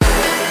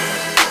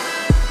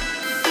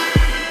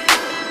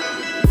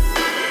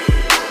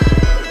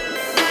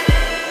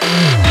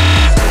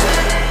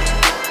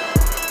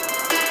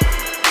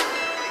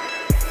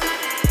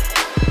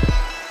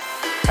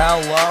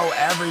Hello,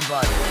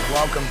 everybody.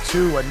 Welcome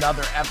to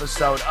another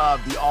episode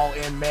of the All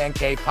In Man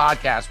Cave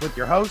podcast with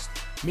your host,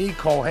 me,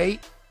 Cole Haight,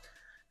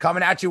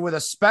 coming at you with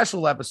a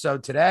special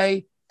episode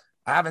today.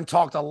 I haven't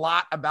talked a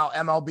lot about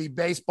MLB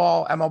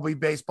baseball. MLB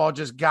baseball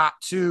just got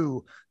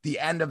to the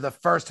end of the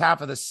first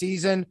half of the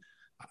season.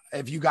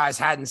 If you guys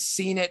hadn't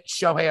seen it,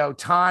 Shohei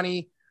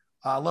Ohtani,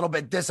 a little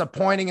bit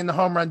disappointing in the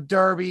home run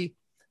derby.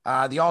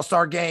 The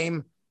All-Star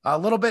game, a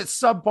little bit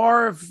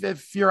subpar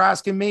if you're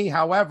asking me.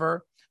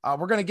 However,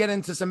 we're going to get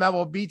into some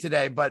MLB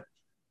today, but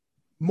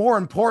more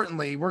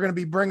importantly, we're going to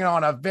be bringing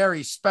on a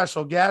very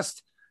special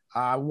guest.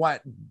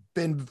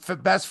 Been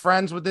best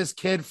friends with this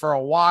kid for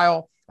a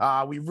while.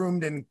 We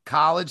roomed in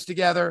college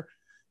together.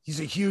 He's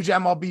a huge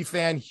MLB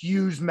fan,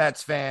 huge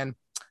Mets fan.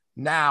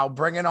 Now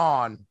bringing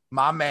on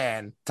my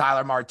man,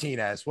 Tyler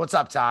Martinez. What's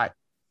up, Ty?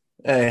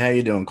 Hey, how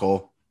you doing,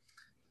 Cole?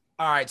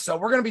 All right, so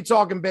we're going to be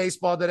talking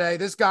baseball today.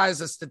 This guy is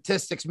a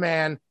statistics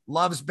man,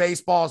 loves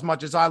baseball as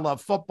much as I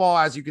love football,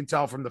 as you can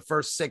tell from the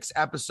first 6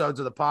 episodes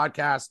of the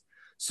podcast.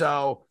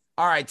 So,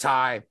 all right,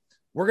 Ty,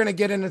 we're going to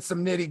get into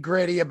some nitty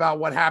gritty about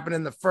what happened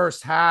in the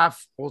first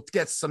half. We'll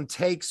get some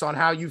takes on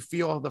how you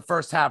feel the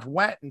first half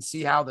went and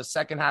see how the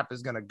second half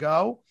is going to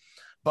go.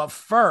 But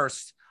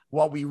first,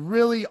 what we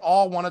really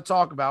all want to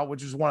talk about,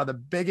 which is one of the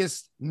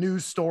biggest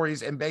news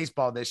stories in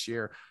baseball this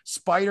year,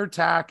 Spider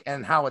Tack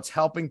and how it's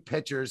helping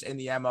pitchers in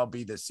the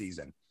MLB this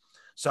season.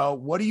 So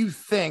what do you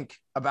think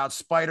about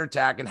Spider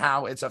Tack and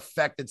how it's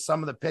affected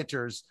some of the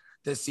pitchers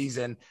this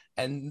season?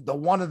 And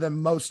one of the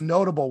most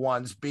notable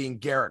ones being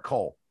Gerrit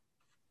Cole.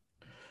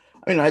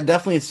 I mean, I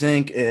definitely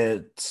think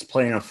it's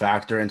playing a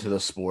factor into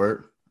the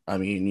sport. I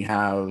mean, you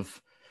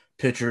have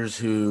pitchers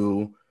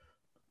who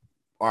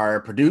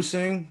are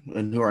producing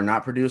and who are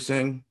not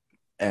producing,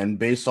 and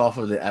based off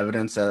of the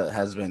evidence that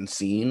has been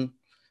seen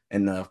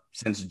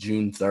since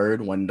June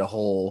 3rd, when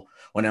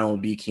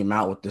MLB came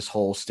out with this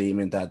whole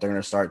statement that they're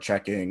going to start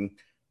checking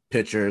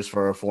pitchers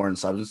for foreign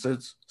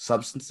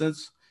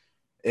substances,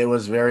 it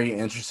was very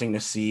interesting to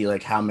see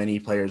like how many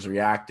players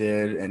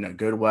reacted in a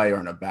good way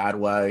or in a bad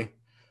way.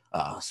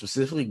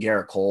 Specifically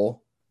Gerrit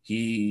Cole,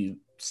 he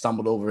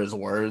stumbled over his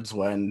words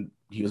when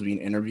he was being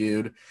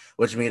interviewed,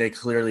 which made it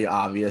clearly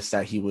obvious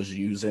that he was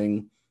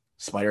using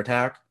Spider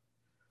Tack.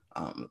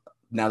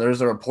 Now, there's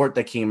a report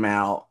that came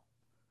out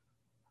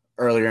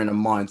earlier in the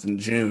month in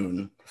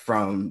June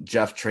from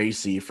Jeff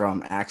Tracy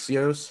from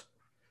Axios,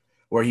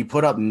 where he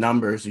put up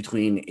numbers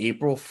between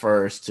April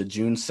 1st to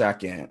June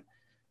 2nd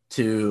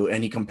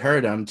and he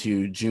compared them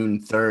to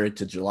June 3rd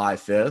to July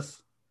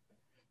 5th.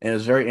 And it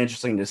was very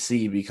interesting to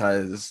see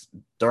because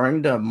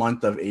during the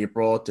month of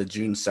April to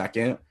June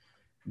 2nd,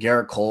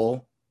 Gerrit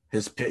Cole, he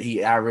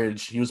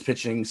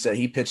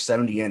pitched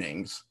 70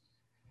 innings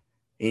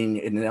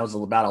and that was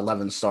about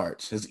 11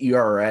 starts. His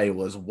ERA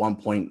was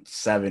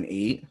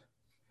 1.78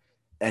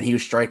 and he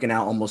was striking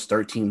out almost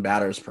 13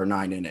 batters per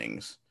 9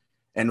 innings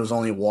and was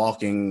only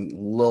walking a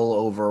little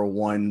over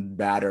 1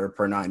 batter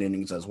per 9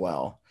 innings as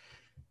well.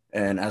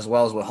 And as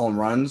well as with home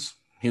runs,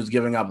 he was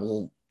giving up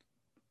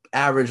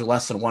average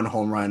less than 1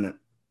 home run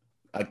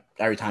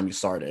every time he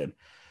started.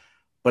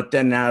 But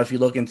then now if you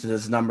look into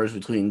his numbers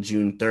between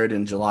June 3rd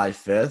and July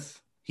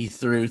 5th, he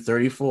threw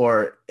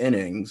 34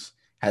 innings,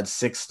 had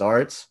 6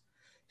 starts.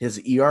 His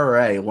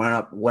ERA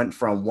went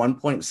from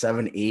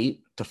 1.78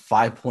 to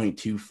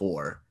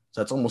 5.24.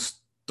 So that's almost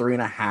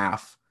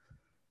 3.5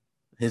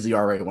 his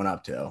ERA went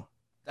up to.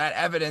 That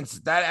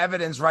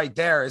evidence right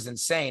there is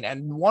insane.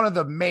 And one of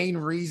the main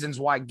reasons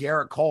why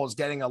Gerrit Cole is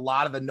getting a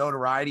lot of the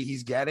notoriety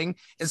he's getting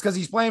is because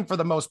he's playing for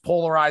the most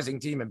polarizing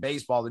team in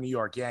baseball, the New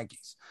York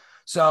Yankees.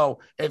 So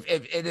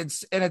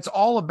it's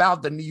all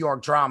about the New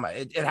York drama.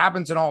 It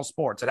happens in all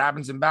sports. It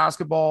happens in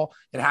basketball.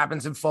 It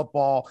happens in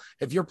football.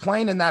 If you're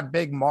playing in that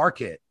big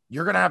market,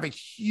 you're going to have a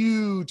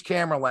huge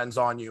camera lens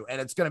on you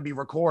and it's going to be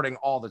recording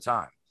all the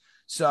time.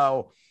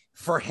 So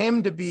for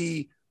him to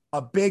be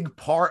a big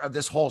part of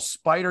this whole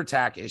Spider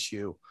Tack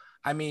issue,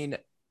 I mean,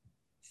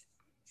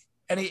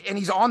 and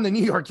he's on the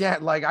New York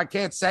Yankees. Like, I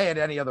can't say it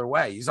any other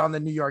way. He's on the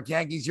New York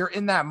Yankees. You're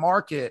in that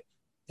market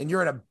and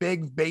you're in a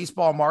big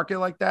baseball market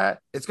like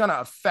that, it's going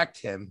to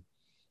affect him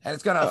and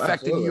it's going to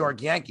affect the New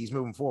York Yankees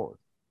moving forward.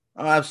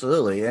 Oh,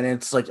 absolutely. And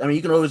it's like, I mean,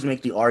 you can always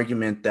make the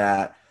argument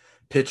that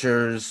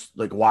pitchers,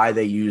 like why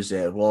they use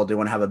it. Well, they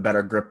want to have a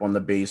better grip on the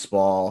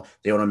baseball.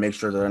 They want to make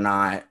sure they're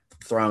not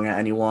throwing at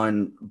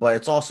anyone, but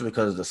it's also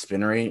because of the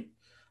spin rate.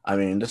 I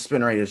mean, the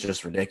spin rate is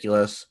just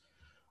ridiculous.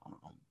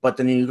 But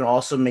then you can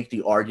also make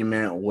the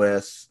argument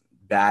with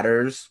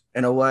batters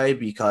in a way,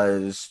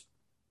 because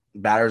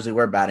batters, they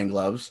wear batting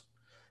gloves.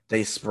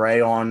 They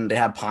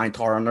have pine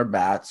tar on their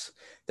bats.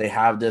 They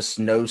have this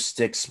no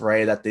stick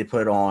spray that they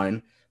put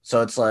on.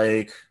 So it's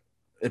like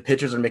the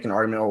pitchers are making an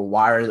argument, or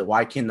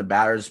why can't the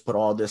batters put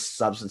all this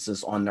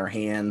substances on their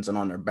hands and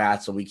on their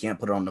bats so we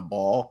can't put it on the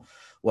ball?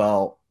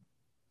 Well,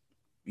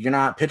 you're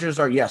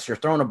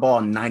throwing a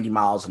ball 90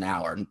 miles an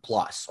hour and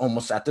plus,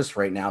 almost at this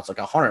rate now, it's like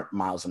 100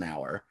 miles an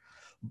hour.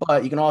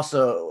 But you can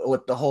also,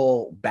 with the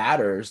whole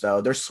batters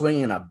though, they're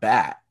swinging a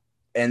bat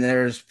And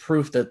there's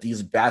proof that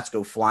these bats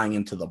go flying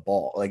into the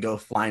ball, like go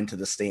flying to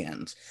the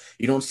stands.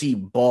 You don't see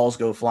balls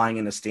go flying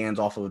in the stands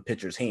off of a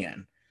pitcher's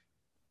hand.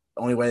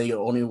 The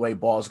only way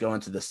balls go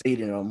into the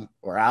stadium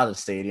or out of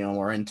the stadium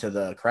or into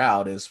the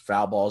crowd is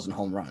foul balls and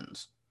home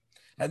runs.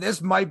 And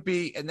this might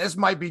be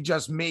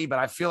just me, but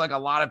I feel like a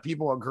lot of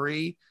people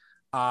agree.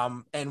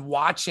 And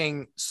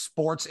watching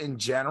sports in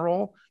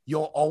general,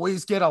 you'll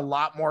always get a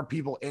lot more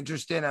people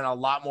interested in a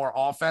lot more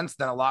offense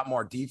than a lot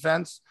more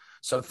defense.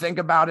 So think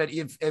about it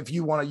if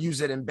you want to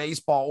use it in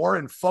baseball or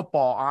in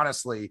football,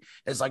 honestly,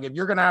 it's like if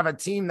you're going to have a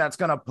team that's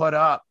going to put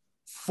up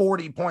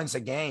 40 points a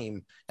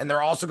game and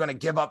they're also going to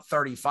give up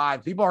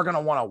 35, people are going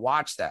to want to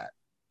watch that.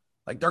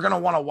 Like they're going to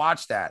want to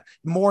watch that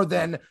more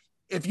than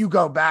if you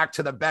go back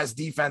to the best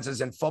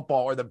defenses in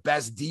football or the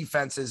best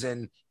defenses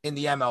in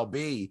the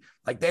MLB.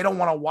 Like they don't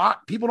want to watch,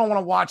 people don't want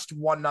to watch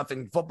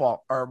 1-0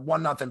 football or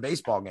 1-0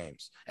 baseball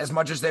games as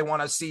much as they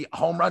want to see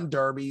home run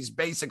derbies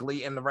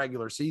basically in the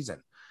regular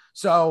season.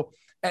 So,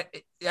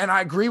 and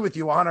I agree with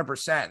you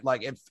 100%.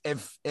 Like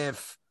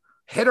if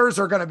hitters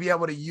are going to be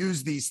able to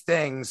use these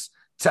things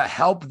to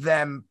help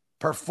them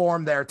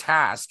perform their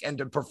task and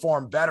to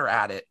perform better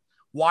at it,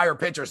 why are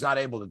pitchers not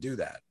able to do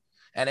that?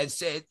 And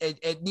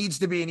it needs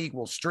to be an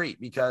equal street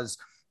because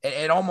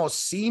it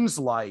almost seems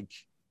like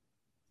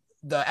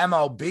the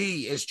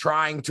MLB is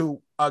trying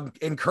to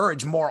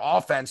encourage more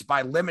offense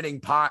by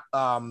limiting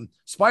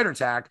spider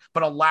tack,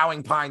 but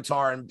allowing pine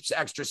tar and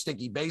extra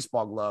sticky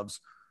baseball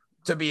gloves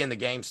to be in the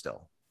game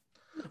still.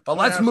 But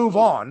let's move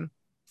on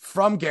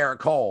from Garrett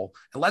Cole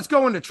and let's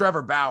go into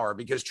Trevor Bauer,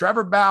 because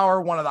Trevor Bauer,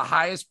 one of the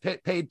highest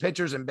paid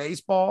pitchers in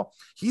baseball,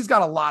 he's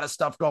got a lot of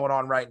stuff going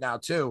on right now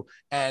too.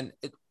 And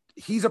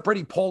he's a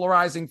pretty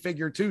polarizing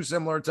figure too,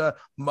 similar to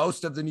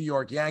most of the New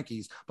York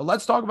Yankees. But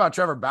let's talk about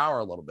Trevor Bauer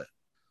a little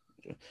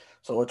bit.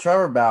 So with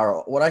Trevor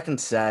Bauer, what I can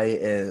say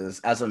is,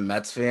 as a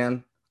Mets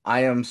fan,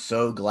 I am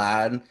so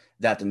glad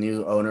that the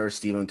new owner,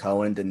 Stephen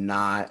Cohen, did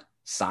not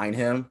sign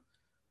him,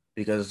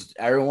 because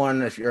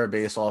everyone, if you're a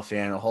baseball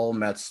fan, the whole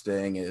Mets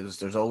thing is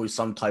there's always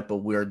some type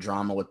of weird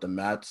drama with the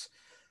Mets.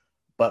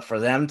 But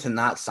for them to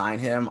not sign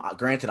him,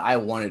 granted, I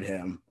wanted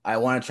him. I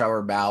wanted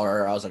Trevor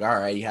Bauer. I was like, all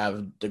right, you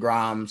have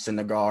DeGrom,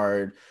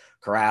 Syndergaard,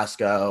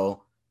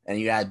 Carrasco, and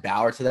you add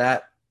Bauer to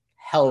that.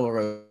 Hell of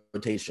a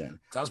rotation.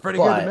 Sounds pretty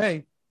good to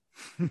me.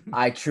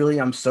 I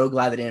truly am so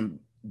glad that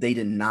they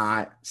did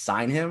not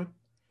sign him,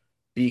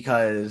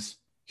 because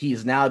he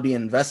is now being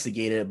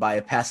investigated by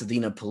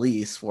Pasadena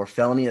police for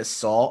felony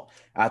assault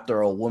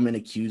after a woman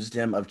accused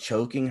him of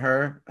choking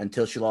her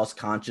until she lost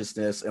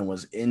consciousness and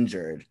was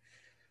injured.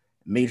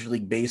 Major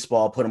League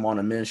Baseball put him on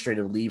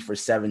administrative leave for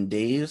 7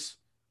 days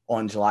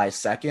on July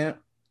 2nd,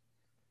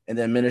 and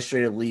the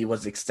administrative leave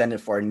was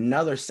extended for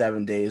another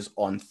 7 days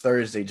on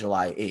Thursday,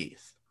 July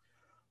 8th.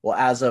 Well,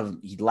 as of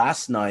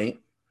last night,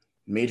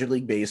 Major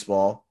League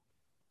Baseball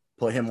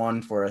put him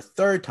on for a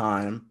third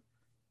time,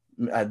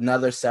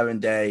 another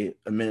 7-day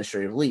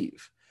administrative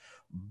leave.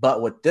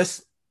 But with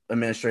this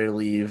administrative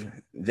leave,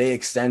 they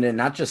extended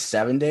not just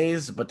 7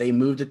 days, but they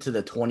moved it to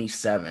the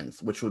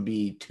 27th, which would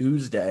be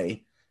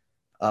Tuesday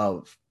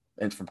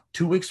and from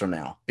 2 weeks from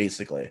now,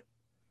 basically.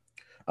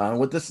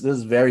 With this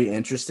is very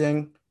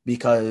interesting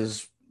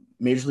because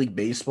Major League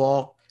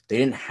Baseball, they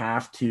didn't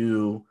have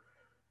to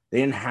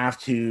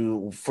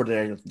for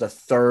the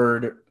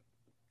third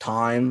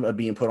time of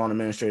being put on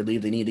administrative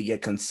leave, they need to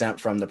get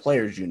consent from the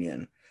players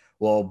union.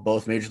 Well,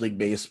 both Major League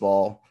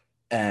Baseball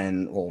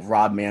and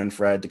Rob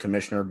Manfred, the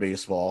commissioner of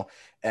baseball,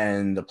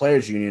 and the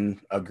players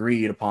union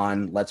agreed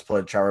upon, let's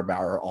put Trevor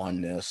Bauer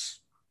on this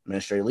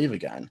administrative leave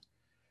again.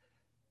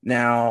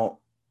 Now,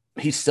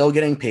 he's still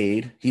getting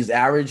paid. He's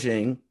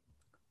averaging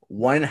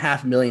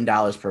 $1.5 million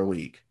per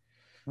week.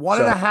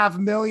 $1.5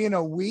 million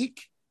a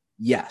week?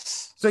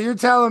 Yes. So you're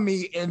telling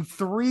me in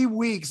 3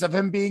 weeks of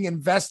him being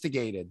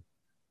investigated,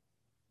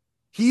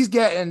 he's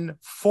getting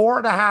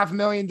 $4.5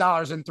 million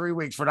in 3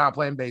 weeks for not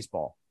playing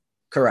baseball?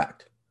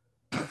 Correct.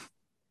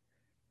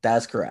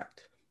 That's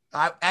correct.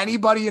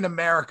 Anybody in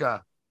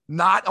America,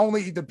 not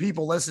only the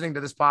people listening to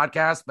this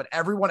podcast, but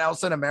everyone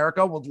else in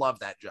America would love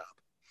that job.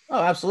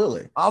 Oh,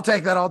 absolutely. I'll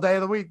take that all day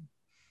of the week.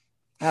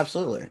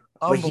 Absolutely.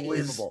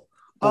 Unbelievable.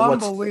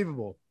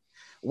 Unbelievable.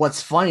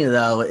 What's funny,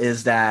 though,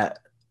 is that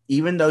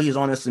even though he's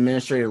on this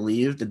administrative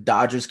leave, the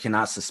Dodgers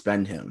cannot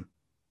suspend him.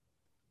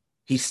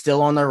 He's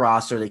still on their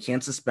roster. They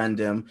can't suspend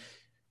him.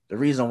 The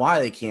reason why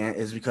they can't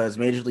is because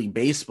Major League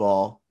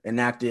Baseball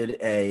enacted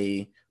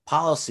a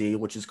policy,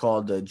 which is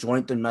called the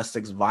Joint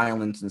Domestic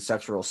Violence and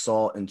Sexual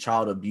Assault and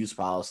Child Abuse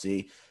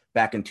Policy,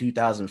 back in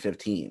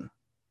 2015.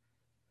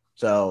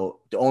 So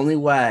the only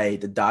way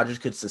the Dodgers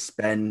could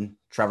suspend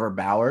Trevor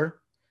Bauer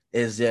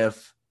is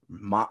if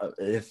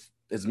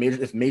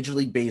Major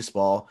League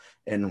Baseball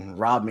and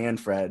Rob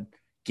Manfred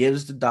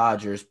gives the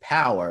Dodgers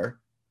power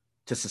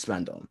to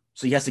suspend him.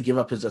 So he has to give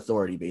up his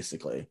authority,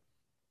 basically.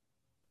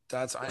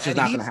 That's not going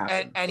to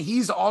happen. And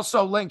he's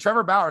also linked.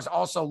 Trevor Bauer is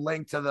also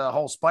linked to the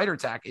whole spider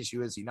tack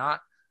issue, is he not?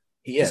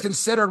 He's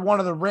considered one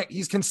of the ring.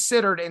 He's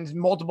considered in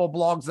multiple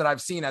blogs that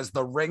I've seen as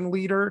the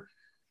ringleader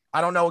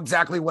I don't know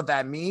exactly what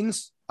that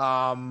means.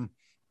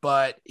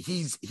 But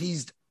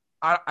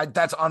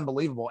that's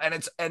unbelievable.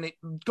 And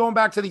going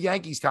back to the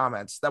Yankees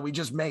comments that we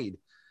just made,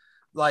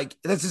 like,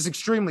 this is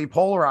extremely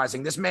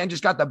polarizing. This man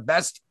just got the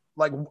best,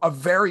 like, a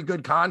very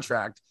good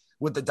contract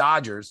with the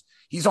Dodgers.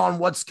 He's on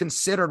what's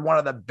considered one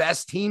of the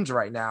best teams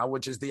right now,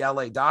 which is the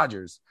LA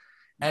Dodgers.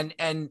 And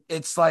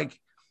it's like,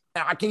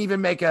 I can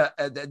even make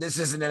this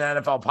isn't an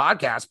NFL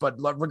podcast, but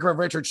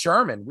Richard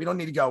Sherman, we don't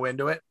need to go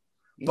into it,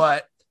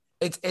 but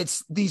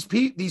it's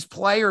these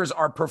players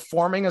are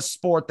performing a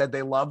sport that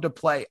they love to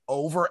play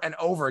over and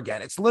over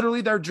again. It's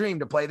literally their dream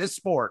to play this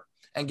sport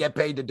and get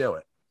paid to do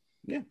it.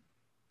 Yeah.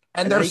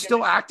 And they're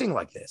still acting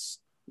like this.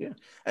 Yeah.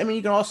 I mean,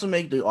 you can also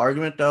make the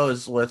argument, though,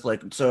 is with,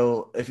 like,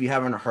 so if you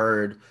haven't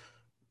heard,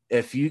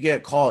 if you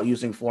get caught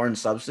using foreign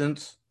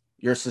substance,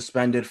 you're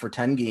suspended for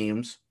 10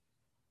 games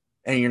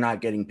and you're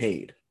not getting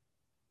paid.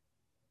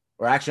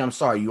 Or actually, I'm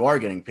sorry, you are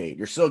getting paid.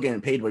 You're still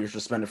getting paid, but you're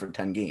suspended for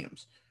 10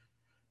 games.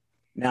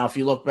 Now, if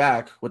you look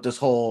back with this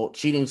whole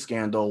cheating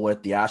scandal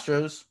with the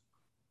Astros,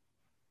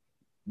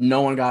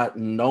 no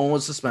one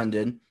was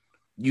suspended.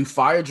 You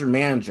fired your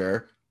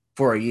manager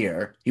for a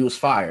year. He was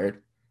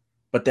fired.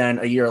 But then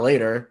a year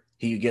later,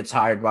 he gets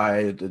hired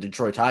by the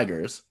Detroit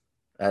Tigers.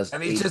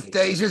 And he's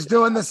just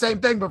doing the same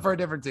thing, but for a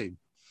different team.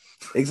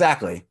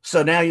 Exactly.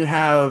 So now you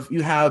have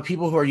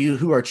people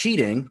who are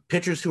cheating,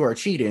 pitchers who are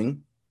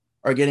cheating,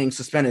 are getting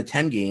suspended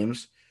 10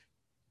 games.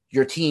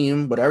 Your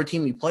team, whatever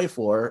team you play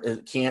for,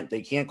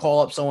 they can't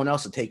call up someone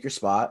else to take your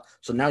spot.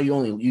 So now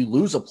you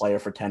lose a player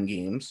for 10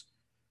 games.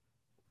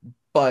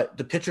 But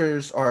the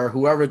pitchers, or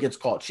whoever gets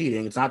caught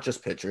cheating, it's not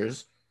just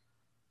pitchers,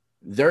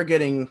 they're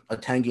getting a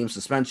 10-game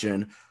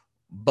suspension.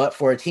 But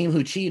for a team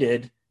who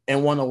cheated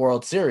and won the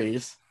World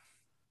Series,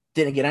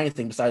 didn't get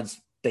anything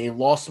besides they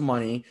lost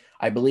money.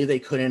 I believe they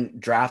couldn't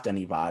draft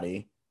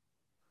anybody,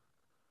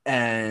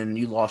 and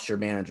you lost your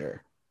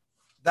manager.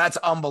 That's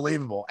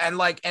unbelievable. And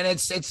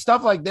it's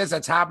stuff like this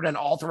that's happening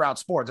all throughout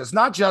sports. It's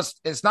not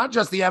just the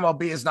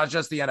MLB. It's not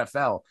just the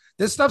NFL.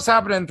 This stuff's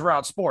happening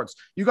throughout sports.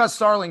 You got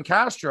Starlin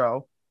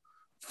Castro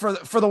for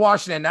the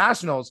Washington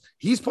Nationals.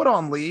 He's put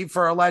on leave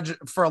for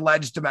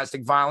alleged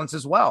domestic violence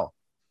as well.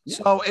 Yeah.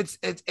 So it's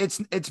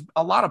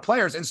a lot of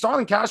players, and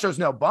Starlin Castro's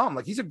no bum.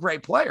 Like, he's a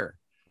great player.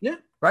 Yeah.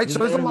 Right. So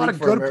there's a lot of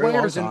good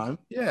players.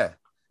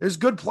 There's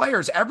good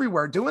players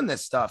everywhere doing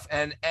this stuff.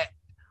 And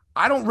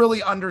I don't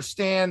really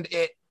understand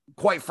it.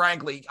 Quite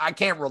frankly, I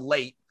can't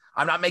relate.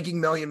 I'm not making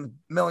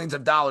millions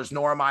of dollars,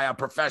 nor am I a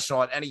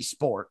professional at any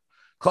sport.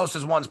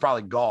 Closest one's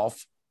probably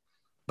golf.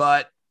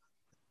 But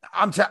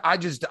I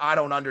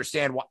don't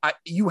understand why.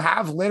 You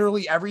have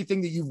literally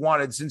everything that you've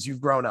wanted since you've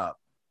grown up.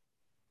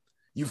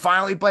 You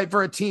finally played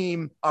for a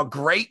team, a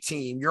great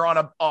team. You're on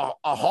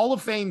a Hall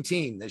of Fame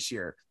team this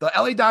year. The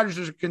LA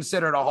Dodgers are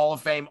considered a Hall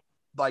of Fame,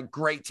 like,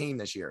 great team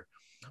this year.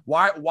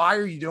 Why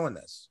are you doing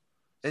this?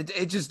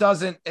 It just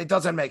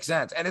doesn't make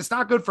sense. And it's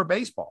not good for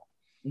baseball.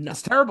 No.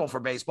 It's terrible for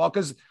baseball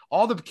because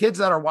all the kids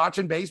that are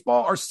watching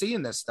baseball are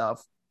seeing this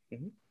stuff.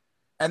 Mm-hmm.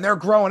 And they're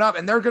growing up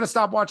and they're going to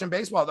stop watching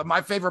baseball.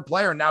 My favorite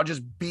player now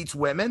just beats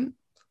women.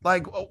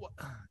 Like,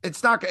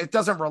 it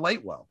doesn't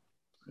relate well.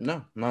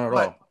 No, not at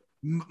all.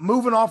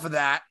 Moving off of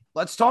that,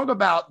 let's talk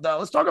about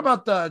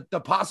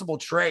the possible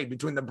trade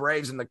between the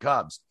Braves and the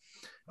Cubs.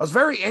 I was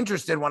very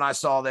interested when I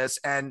saw this,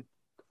 and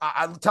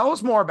tell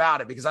us more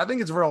about it because I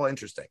think it's real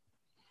interesting.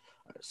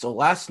 So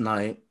last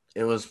night,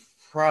 it was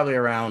probably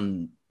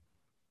around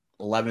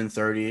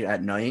 11:30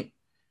 at night.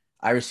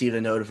 I received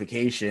a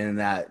notification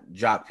that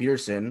Joc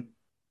Pederson,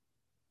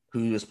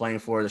 who is playing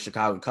for the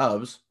Chicago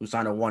Cubs, who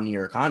signed a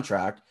 1-year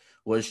contract,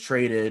 was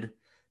traded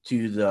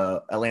to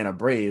the Atlanta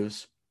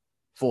Braves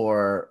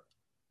for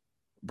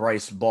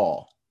Bryce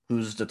Ball,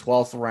 who's the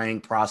 12th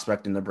ranked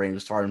prospect in the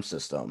Braves farm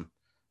system.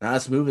 Now,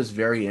 this move is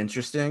very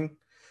interesting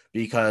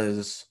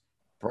because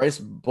Bryce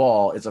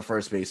Ball is a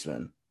first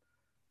baseman.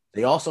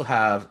 They also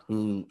have,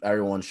 who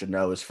everyone should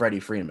know, is Freddie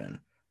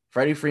Freeman.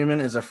 Freddie Freeman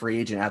is a free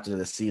agent after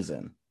this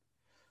season.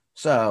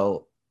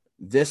 So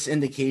this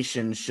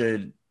indication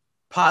should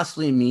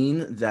possibly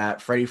mean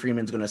that Freddie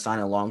Freeman's going to sign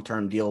a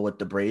long-term deal with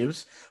the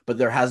Braves, but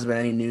there hasn't been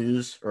any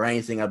news or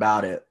anything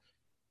about it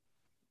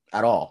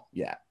at all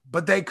yet.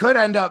 But they could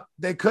end up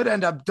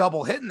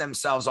double hitting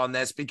themselves on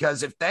this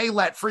because if they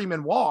let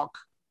Freeman walk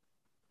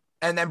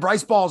and then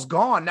Bryce Ball's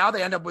gone, now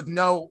they end up with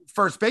no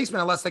first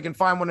baseman unless they can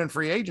find one in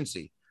free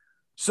agency.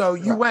 So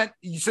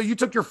you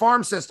took your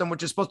farm system,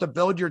 which is supposed to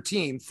build your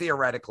team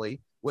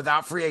theoretically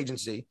without free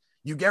agency.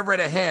 You get rid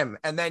of him,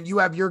 and then you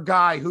have your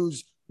guy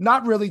who's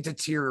not really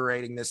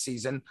deteriorating this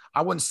season.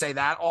 I wouldn't say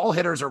that. All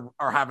hitters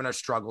are having a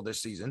struggle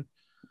this season,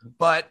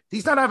 but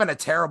he's not having a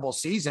terrible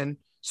season.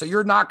 So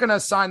you're not going to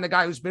sign the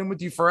guy who's been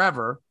with you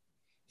forever.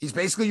 He's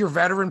basically your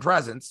veteran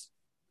presence.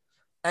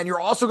 And you're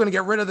also going to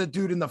get rid of the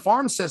dude in the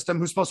farm system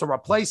who's supposed to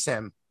replace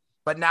him.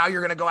 But now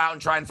you're going to go out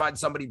and try and find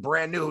somebody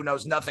brand new who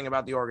knows nothing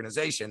about the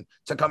organization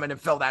to come in and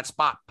fill that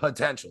spot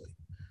potentially.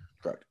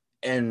 Correct.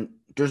 And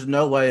there's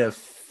no way of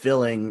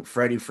filling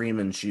Freddie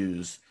Freeman's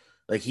shoes.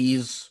 Like,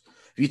 if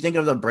you think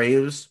of the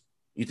Braves,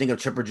 you think of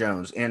Chipper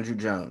Jones, Andrew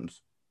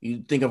Jones.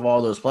 You think of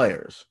all those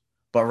players.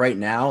 But right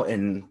now,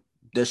 in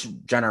this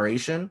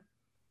generation,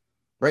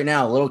 right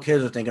now, little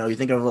kids are thinking, you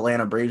think of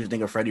Atlanta Braves, you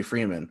think of Freddie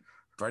Freeman.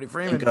 Freddie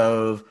Freeman. Think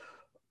of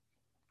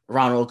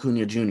Ronald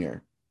Acuna Jr.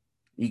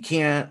 You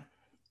can't,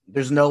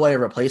 there's no way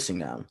of replacing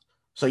them.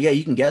 So, yeah,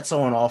 you can get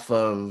someone off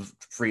of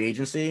free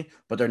agency,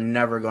 but they're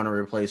never going to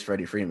replace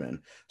Freddie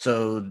Freeman.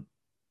 So,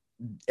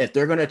 if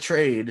they're going to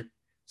trade,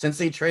 since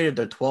they traded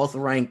the 12th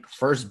ranked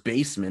first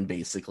baseman,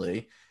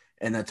 basically,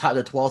 and the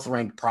 12th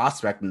ranked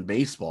prospect in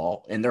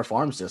baseball in their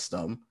farm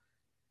system,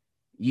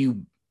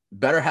 you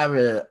better have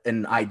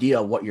an idea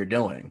of what you're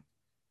doing.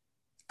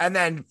 And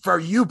then for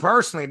you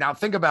personally, now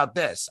think about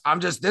this.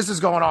 This is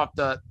going off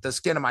the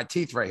skin of my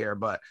teeth right here,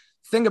 but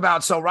think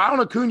about, so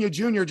Ronald Acuna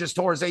Jr. just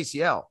tore his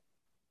ACL,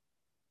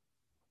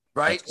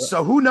 right?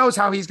 So who knows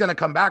how he's going to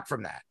come back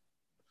from that?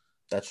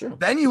 That's true.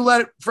 Then you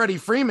let Freddie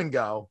Freeman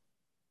go.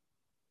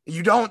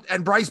 You don't,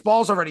 and Bryce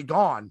Ball's already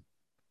gone.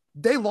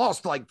 They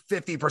lost like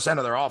 50%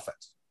 of their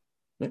offense.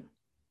 Yeah.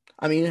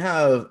 I mean, you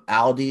have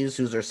Aldi's,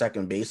 who's their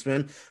second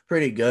baseman,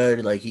 pretty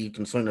good. Like, he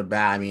can swing the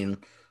bat. I mean,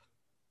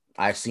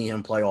 I see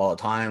him play all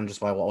the time just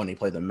by when he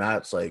played the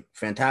Mets. Like,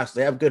 fantastic.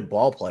 They have good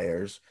ball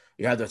players.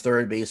 You have their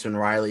third baseman,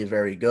 Riley,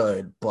 very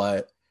good,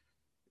 but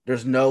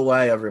there's no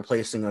way of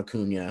replacing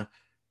Acuna.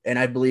 And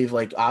I believe,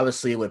 like,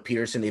 obviously with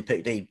Peterson,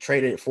 they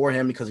traded for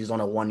him because he's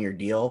on a 1-year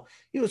deal.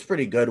 He was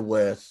pretty good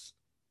with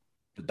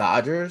the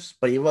Dodgers,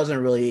 but he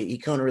couldn't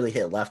really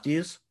hit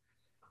lefties.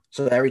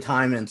 So every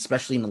time, and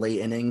especially in the late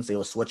innings, they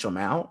will switch him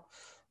out.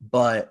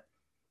 But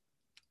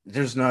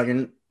there's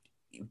no,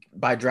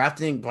 by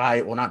trading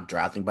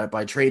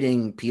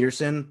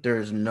Peterson,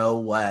 there's no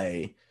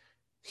way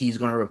he's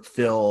going to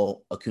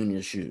fill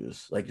Acuna's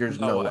shoes. Like, there's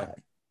no way.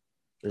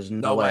 There's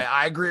no way.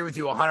 I agree with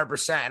you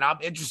 100%. And I'm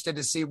interested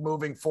to see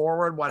moving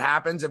forward what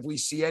happens if we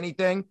see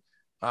anything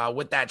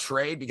with that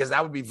trade, because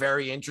that would be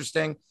very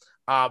interesting.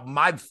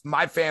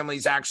 My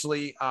family's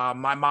actually,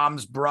 my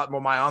mom's brother,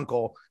 my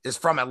uncle is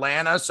from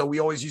Atlanta. So we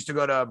always used to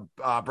go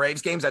to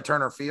Braves games at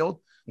Turner Field.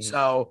 Mm-hmm.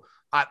 So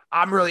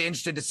I'm really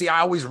interested to see. I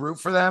always root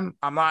for them.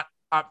 I'm a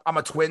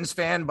Twins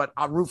fan, but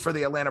I'll root for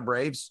the Atlanta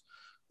Braves,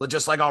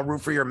 just like I'll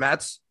root for your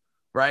Mets.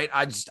 Right.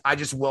 I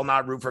just will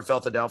not root for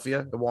Philadelphia.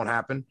 It won't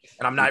happen.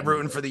 And I'm not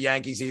rooting for the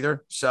Yankees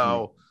either.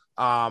 So,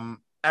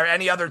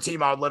 any other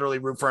team I would literally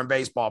root for in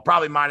baseball,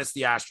 probably minus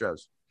the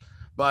Astros.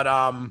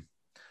 But,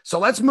 so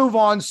let's move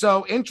on.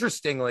 So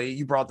interestingly,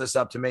 you brought this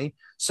up to me.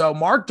 So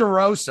Mark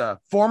DeRosa,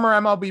 former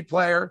MLB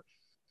player,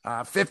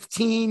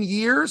 15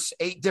 years,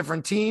 8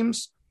 different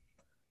teams,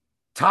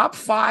 top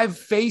 5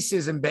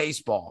 faces in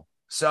baseball.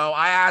 So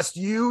I asked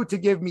you to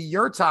give me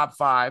your top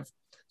 5.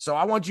 So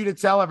I want you to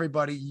tell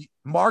everybody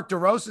Mark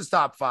DeRosa's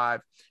top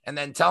 5, and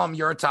then tell them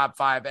your top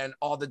 5 and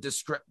all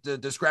the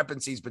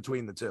discrepancies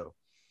between the two.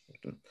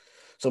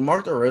 So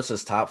Mark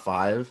DeRosa's top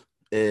 5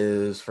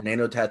 is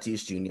Fernando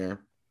Tatis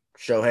Jr.,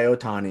 Shohei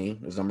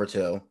Ohtani is number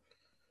 2,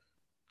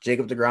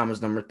 Jacob deGrom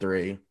is number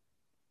 3,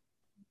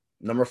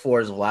 number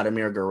 4 is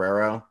Vladimir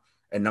Guerrero,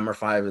 and number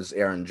 5 is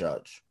Aaron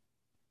Judge.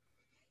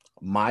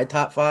 My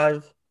top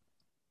 5,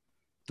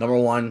 number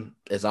 1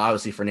 is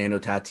obviously Fernando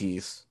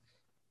Tatis.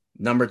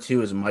 Number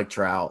 2 is Mike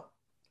Trout.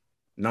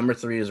 Number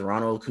 3 is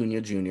Ronald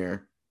Acuna Jr.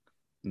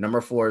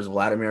 Number 4 is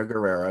Vladimir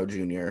Guerrero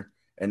Jr.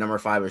 And number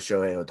 5 is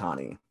Shohei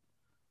Ohtani.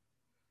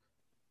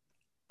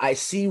 I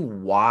see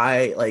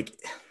why, like,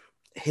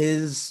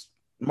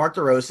 Mark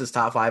DeRosa's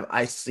top 5.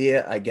 I see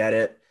it. I get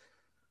it.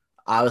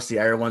 Obviously,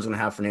 everyone's going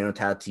to have Fernando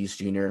Tatis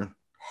Jr.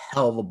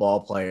 Hell of a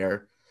ball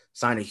player.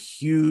 Signed a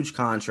huge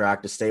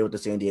contract to stay with the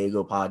San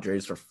Diego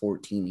Padres for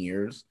 14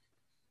 years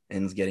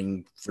and is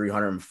getting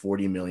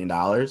 $340 million.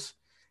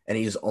 And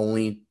he's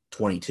only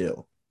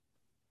 22.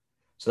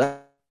 So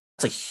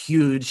that's a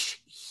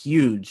huge,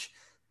 huge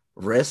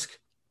risk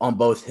on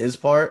both his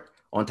part,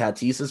 on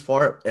Tatis's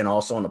part, and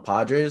also on the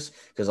Padres,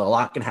 because a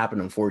lot can happen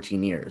in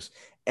 14 years.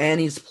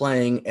 And he's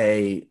playing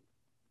a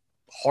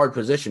hard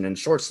position in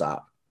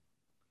shortstop.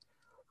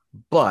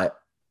 But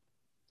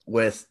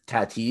with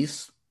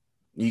Tatis,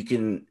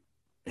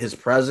 his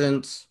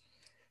presence,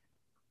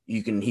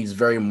 he's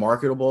very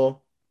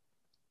marketable.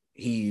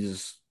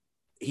 There's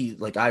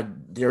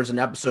an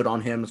episode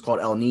on him. It's called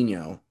El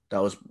Nino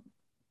that was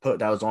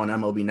on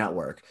MLB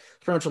Network.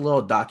 It's pretty much a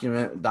little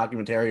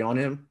documentary on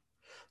him.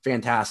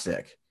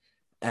 Fantastic.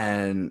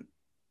 And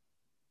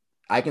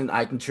I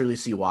can truly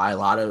see why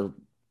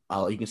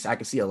I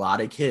can see a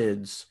lot of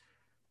kids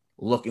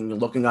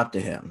looking up to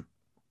him,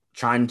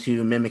 trying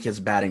to mimic his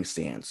batting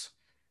stance,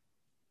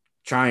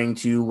 trying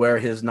to wear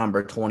his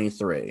number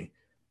 23.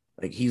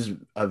 Like, he's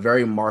a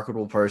very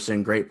marketable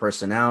person, great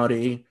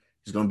personality.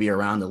 He's going to be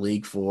around the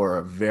league for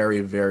a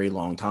very, very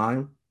long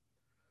time.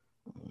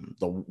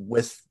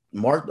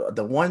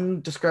 The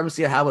one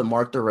discrepancy I have with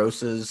Mark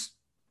DeRosa's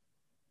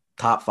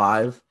top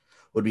 5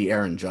 would be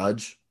Aaron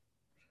Judge.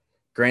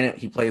 Granted,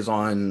 he plays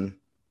on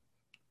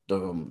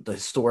the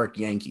historic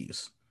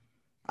Yankees.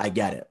 I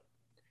get it.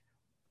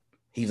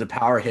 He's a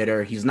power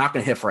hitter. He's not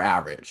going to hit for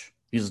average.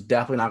 He's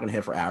definitely not going to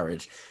hit for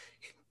average.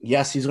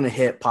 Yes, he's going to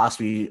hit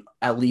possibly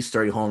at least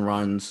 30 home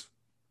runs,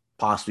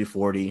 possibly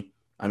 40.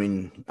 I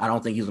mean, I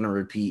don't think he's going to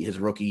repeat his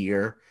rookie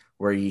year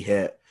where he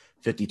hit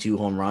 52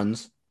 home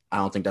runs. I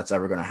don't think that's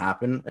ever going to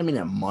happen. I mean,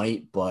 it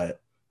might, but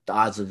the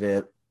odds of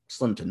it,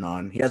 slim to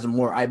none.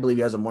 I believe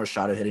he has a more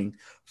shot at hitting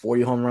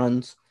 40 home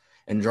runs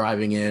and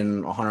driving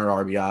in 100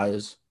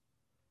 RBIs.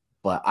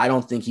 But I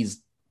don't think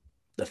he's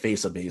the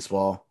face of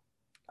baseball.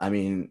 I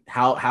mean,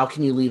 how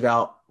can you leave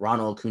out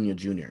Ronald Acuna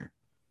Jr.?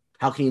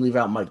 How can you leave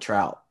out Mike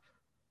Trout?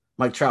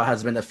 Mike Trout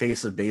has been the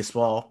face of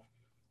baseball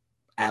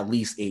at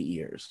least 8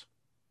 years.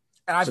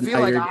 And I feel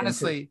like,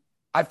 honestly,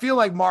 I feel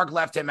like Mark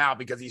left him out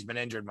because he's been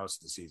injured most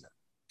of the season.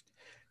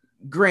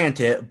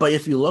 Granted, but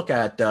if you look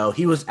at it, though,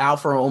 he was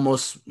out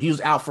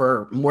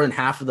for more than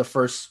half of the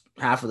first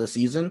half of the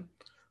season,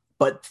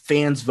 but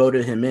fans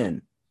voted him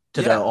in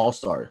to the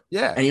All-Star.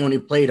 Yeah. And he only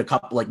played a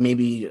couple, like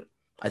maybe,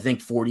 I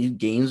think 40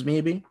 games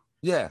maybe.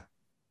 Yeah.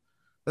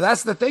 But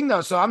that's the thing,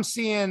 though. So I'm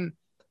seeing,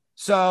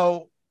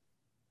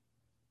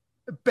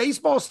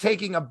 baseball's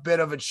taking a bit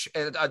of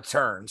a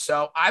turn.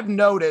 So I've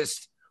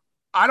noticed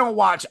I don't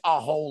watch a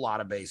whole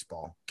lot of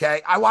baseball.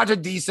 Okay. I watch a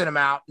decent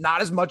amount,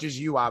 not as much as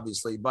you,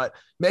 obviously, but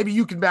maybe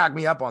you can back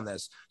me up on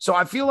this. So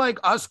I feel like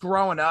us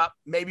growing up,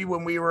 maybe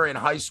when we were in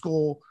high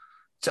school,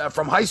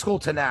 from high school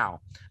to now,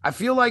 I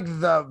feel like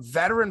the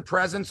veteran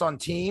presence on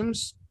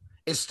teams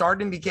is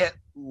starting to get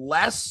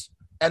less,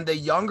 and the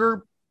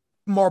younger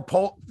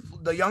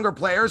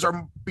players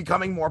are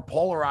becoming more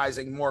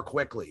polarizing more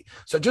quickly.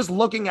 So just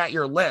looking at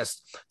your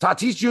list,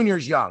 Tatis Jr.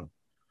 is young.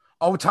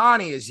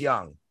 Ohtani is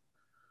young.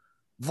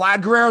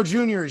 Vlad Guerrero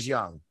Jr. is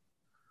young.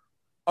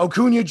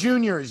 Acuna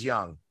Jr. is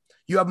young.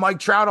 You have Mike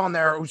Trout on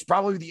there, who's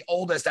probably the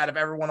oldest out of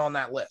everyone on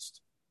that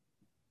list,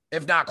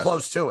 if not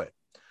close to it.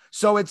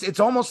 So it's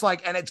almost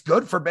like, and it's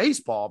good for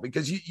baseball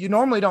because you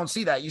normally don't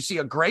see that. You see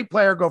a great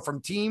player go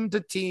from team to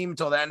team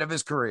till the end of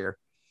his career.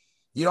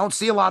 You don't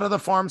see a lot of the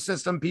farm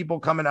system people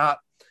coming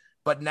up.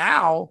 But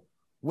now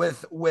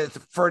with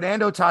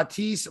Fernando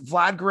Tatis,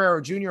 Vlad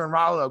Guerrero Jr., and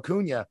Ronald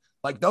Acuna,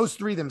 like those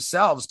three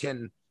themselves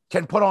can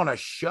put on a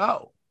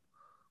show.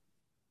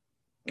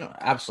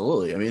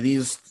 Absolutely. I mean,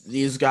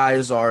 these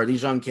guys are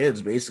these young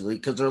kids basically,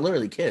 because they're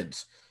literally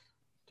kids.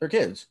 They're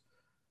kids.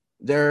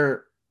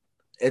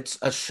 It's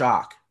a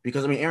shock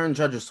because, I mean, Aaron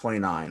Judge is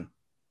 29.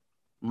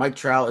 Mike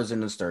Trout is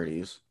in his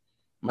 30s.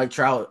 Mike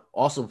Trout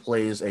also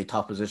plays a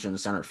tough position in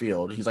center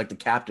field. He's like the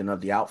captain of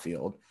the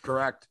outfield.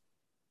 Correct.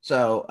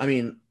 So, I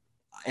mean,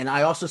 and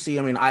I also see,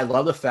 I mean, I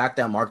love the fact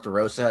that Mark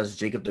DeRosa has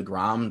Jacob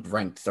deGrom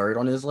ranked third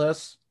on his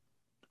list.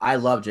 I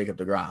love Jacob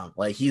deGrom.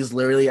 Like, he's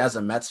literally, as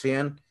a Mets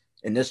fan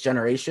in this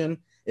generation,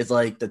 is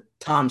like the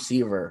Tom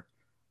Seaver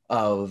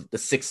of the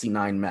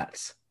 69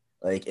 Mets.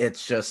 Like,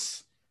 it's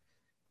just,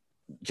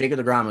 Jacob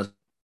deGrom is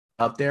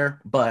up there.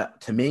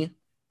 But to me,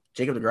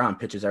 Jacob deGrom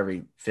pitches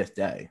every fifth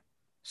day.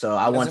 So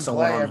I want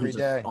someone who's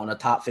on a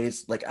top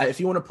face. Like, if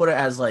you want to put it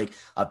as like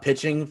a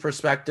pitching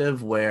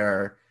perspective,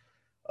 where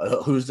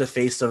who's the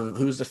face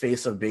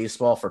of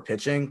baseball for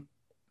pitching?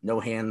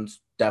 No hands,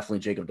 definitely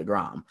Jacob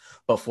deGrom.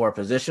 But for a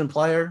position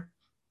player,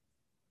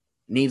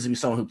 needs to be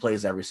someone who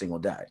plays every single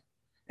day.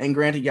 And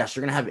granted, yes,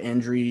 you're gonna have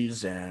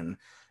injuries and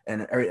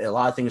a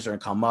lot of things are gonna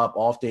come up,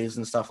 off days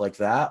and stuff like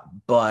that.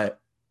 But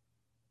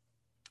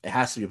it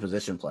has to be a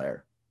position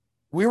player.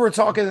 We were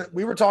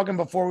talking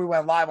before we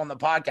went live on the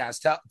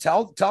podcast.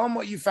 Tell them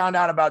what you found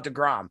out about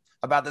deGrom,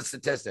 about the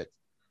statistics.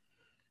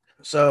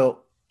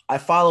 So I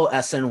follow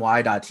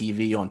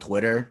SNY.TV on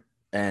Twitter,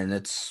 and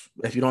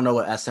if you don't know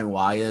what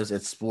SNY is,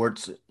 it's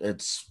sports.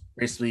 It's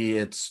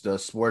the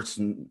sports,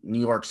 New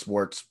York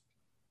sports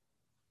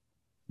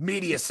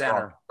media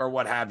center or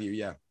what have you.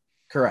 Yeah,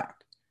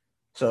 correct.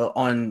 So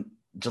on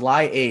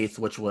July 8th,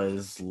 which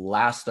was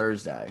last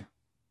Thursday,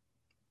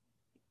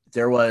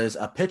 there was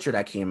a picture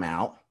that came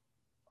out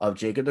of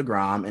Jacob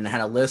deGrom, and it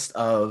had a list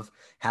of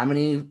how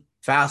many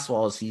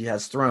fastballs he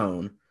has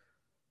thrown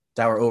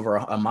that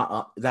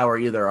were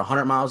either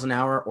 100 miles an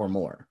hour or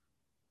more.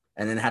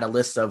 And then it had a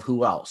list of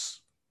who else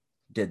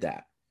did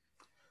that.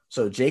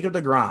 So Jacob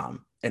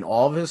deGrom, in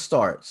all of his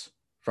starts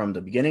from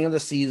the beginning of the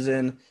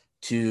season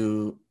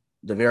to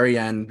the very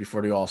end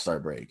before the All-Star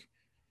break,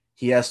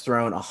 he has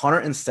thrown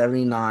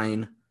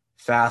 179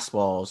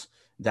 fastballs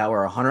that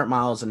were 100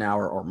 miles an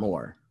hour or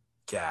more.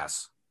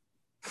 Gas.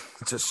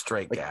 Just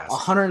straight gas.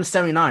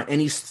 179,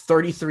 and he's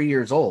 33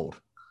 years old.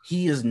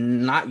 He is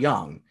not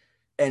young.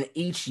 And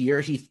each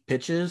year he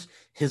pitches,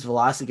 his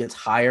velocity gets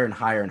higher and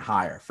higher and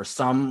higher. For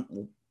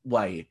some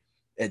way,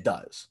 it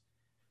does.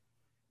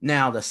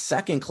 Now, the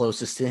second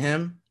closest to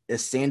him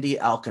is Sandy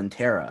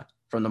Alcantara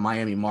from the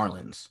Miami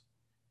Marlins.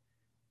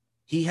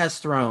 He has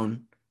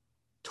thrown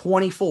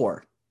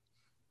 24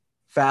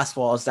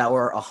 fastballs that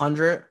were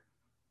 100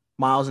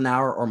 miles an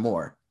hour or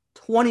more.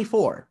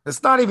 24.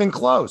 It's not even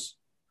close.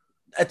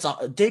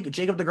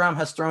 Jacob deGrom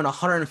has thrown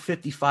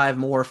 155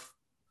 more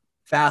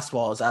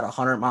fastballs at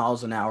 100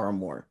 miles an hour or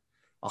more.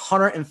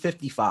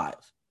 155.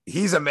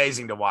 He's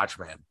amazing to watch,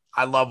 man.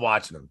 I love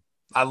watching him.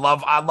 I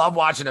love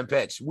watching him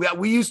pitch.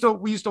 We used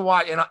to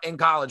watch in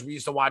college. We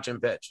used to watch him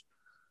pitch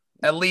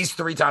at least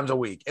 3 times a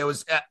week. It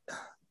was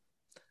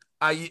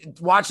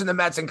Watching the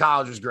Mets in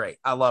college was great.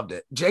 I loved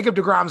it. Jacob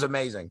deGrom's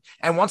amazing.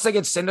 And once they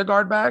get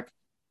Syndergaard back,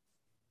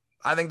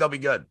 I think they'll be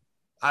good.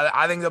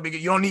 I think they'll be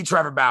good. You don't need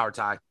Trevor Bauer,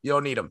 Ty. You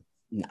don't need him.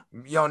 No.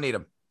 You don't need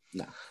him.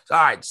 No. All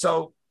right.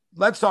 So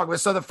let's talk about.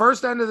 So the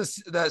first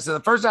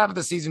half of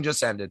the season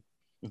just ended.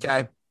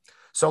 Okay.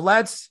 So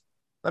let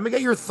me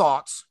get your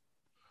thoughts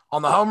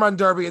on the home run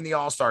derby and the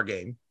All-Star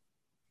game.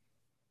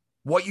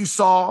 What you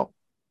saw,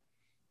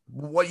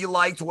 what you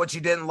liked, what you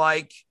didn't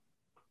like.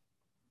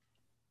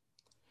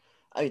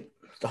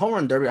 The home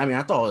run derby,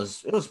 I thought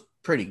it was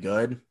pretty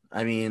good.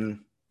 I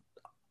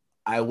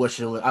wish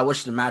the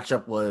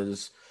matchup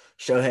was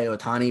Shohei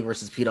Ohtani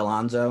versus Pete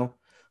Alonso,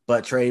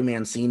 but Trey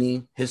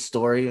Mancini, his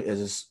story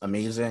is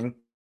amazing.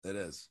 It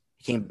is.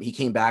 He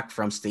came back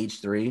from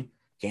stage 3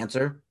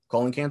 cancer,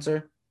 colon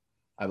cancer.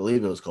 I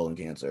believe it was colon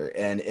cancer.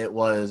 And it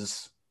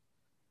was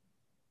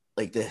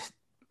like and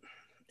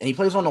he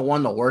plays on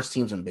one of the worst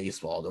teams in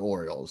baseball, the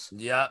Orioles.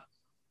 Yeah.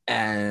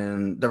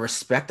 And the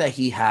respect that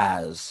he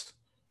has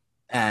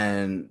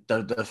and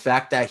the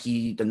fact that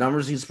the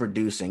numbers he's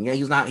producing,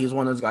 he's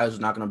one of those guys who's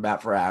not going to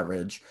bat for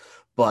average,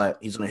 but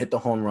he's going to hit the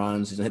home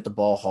runs. He's going to hit the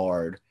ball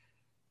hard.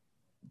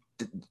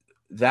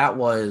 That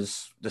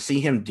was to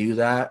see him do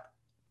that,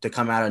 to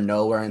come out of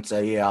nowhere and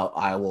say, yeah,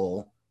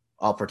 I'll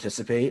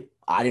participate.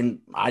 I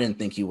didn't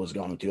think he was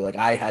going to. Like,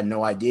 I had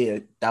no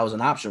idea that was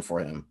an option for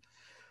him.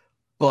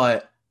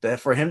 But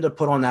for him to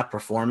put on that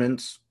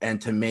performance and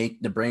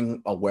to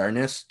bring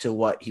awareness to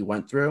what he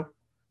went through,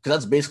 because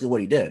that's basically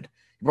what he did.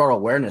 He brought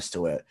awareness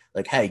to it.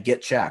 Like, hey,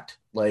 get checked.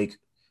 Like,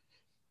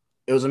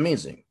 it was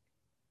amazing.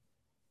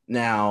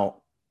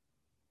 Now,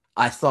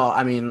 I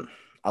thought,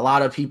 a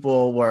lot of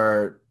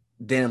people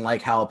didn't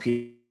like how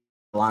Pete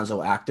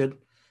Alonso acted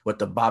with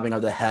the bobbing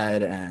of the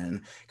head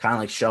and kind of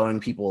like showing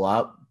people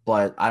up,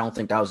 but I don't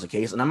think that was the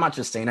case. And I'm not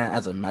just saying that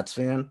as a Mets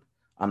fan.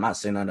 I'm not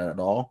saying that at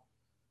all.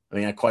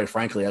 Quite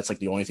frankly, that's like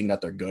the only thing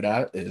that they're good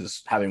at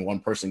is having one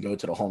person go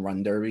to the home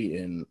run derby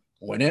and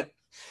win it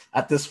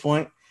at this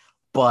point.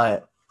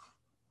 But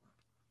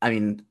I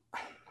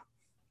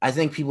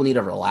think people need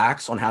to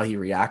relax on how he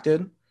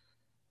reacted.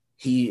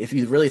 If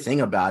you really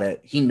think about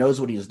it, he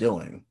knows what he's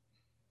doing,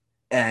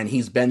 and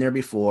he's been there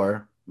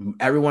before.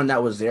 Everyone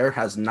that was there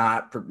has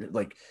not,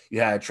 like,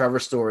 you had Trevor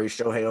Story,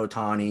 Shohei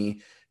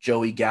Ohtani,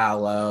 Joey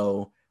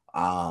Gallo,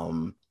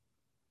 Juan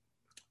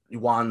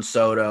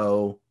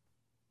Soto,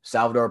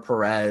 Salvador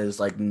Perez.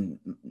 Like, none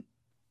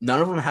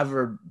of them have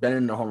ever been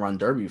in the home run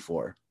derby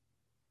before.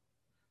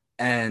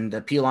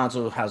 And Pete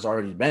Alonso has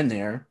already been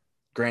there.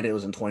 Granted, it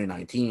was in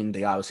 2019.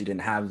 They obviously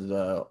didn't have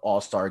the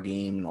All-Star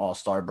game and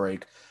All-Star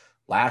break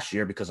last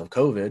year because of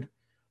COVID,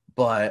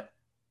 but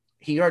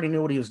he already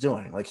knew what he was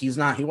doing. Like, he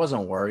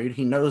wasn't worried.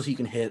 He knows he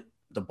can hit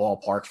the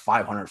ballpark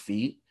 500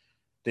 feet.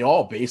 They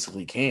all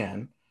basically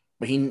can,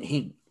 but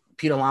Pete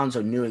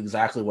Alonso knew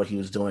exactly what he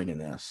was doing in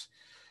this.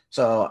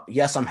 So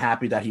yes, I'm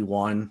happy that he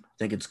won. I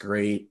think it's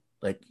great.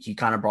 Like, he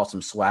kind of brought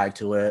some swag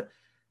to it.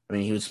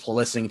 He was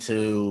listening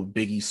to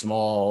Biggie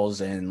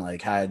Smalls and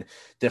like had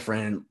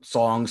different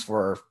songs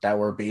that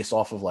were based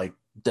off of like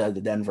the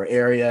Denver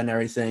area and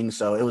everything.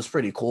 So it was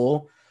pretty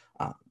cool.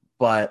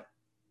 But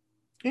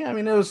yeah,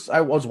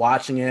 I was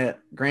watching it.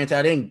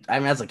 Granted,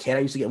 as a kid,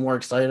 I used to get more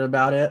excited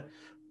about it.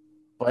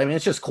 But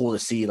it's just cool to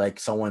see like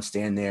someone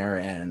stand there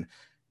and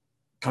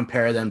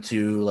compare them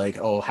to like,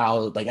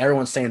 how like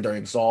everyone's saying they're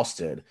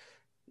exhausted.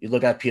 You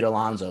look at Pete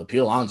Alonso. Pete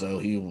Alonso,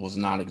 he was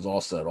not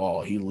exhausted at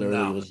all. He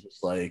literally was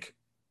just like,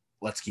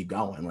 let's keep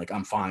going. Like,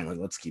 I'm fine. Like,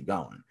 let's keep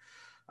going.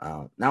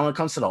 Now, when it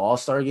comes to the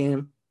All-Star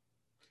game,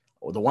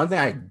 the one thing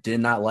I did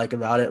not like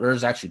about it,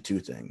 there's actually two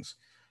things.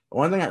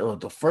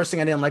 The first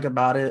thing I didn't like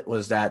about it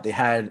was that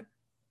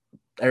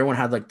everyone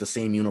had like the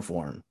same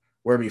uniform,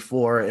 where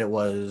before it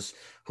was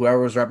whoever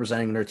was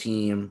representing their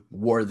team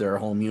wore their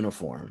home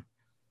uniform.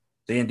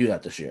 They didn't do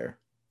that this year,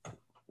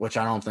 which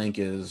I don't think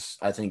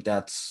I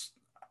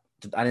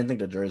didn't think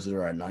the jerseys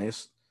were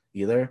nice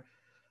either.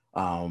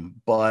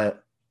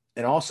 But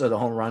and also the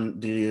home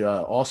run, the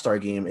All-Star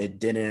game, it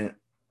didn't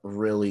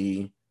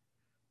really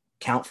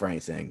count for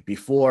anything.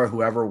 Before,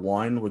 whoever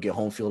won would get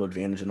home field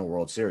advantage in the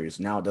World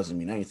Series. Now it doesn't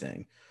mean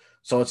anything.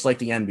 So it's like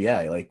the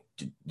NBA, like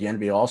the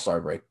NBA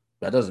All-Star break.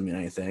 That doesn't mean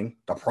anything.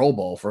 The Pro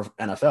Bowl for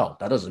NFL,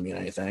 that doesn't mean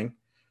anything.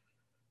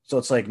 So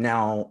it's like,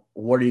 now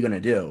what are you going to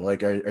do?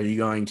 Like,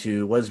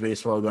 what is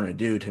baseball going to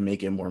do to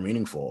make it more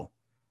meaningful?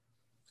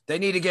 They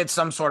need to get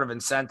some sort of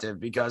incentive,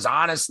 because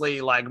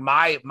honestly, like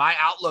my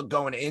outlook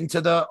going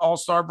into the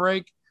All-Star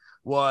break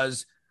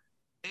was,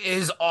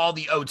 is all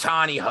the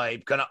Ohtani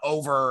hype going to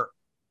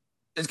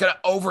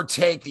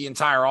overtake the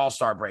entire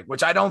All-Star break,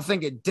 which I don't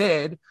think it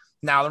did.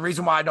 Now, the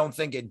reason why I don't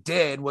think it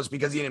did was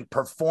because he didn't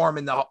perform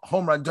in the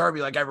home run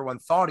derby like everyone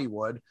thought he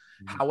would.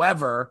 Mm-hmm.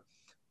 However,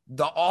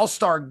 the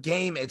All-Star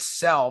game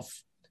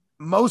itself,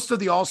 most of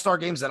the All-Star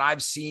games that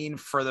I've seen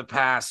for the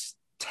past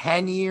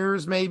 10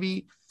 years,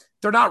 maybe,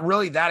 they're not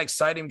really that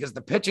exciting because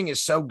the pitching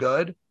is so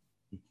good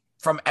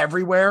from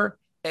everywhere.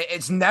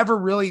 It's never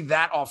really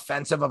that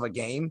offensive of a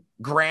game.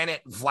 Granted,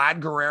 Vlad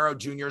Guerrero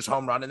Jr.'s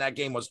home run in that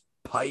game was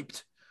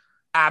piped,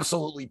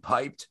 absolutely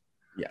piped.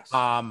 Yes.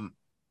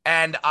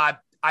 And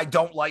I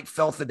don't like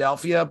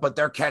Philadelphia, but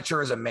their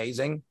catcher is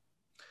amazing.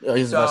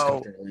 He's the best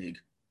catcher in the league.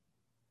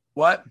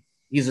 What?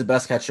 He's the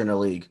best catcher in the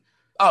league.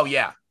 Oh,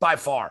 yeah, by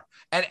far.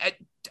 And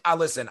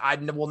listen, I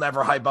will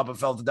never hype up a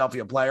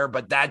Philadelphia player,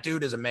 but that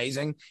dude is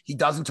amazing. He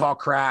doesn't talk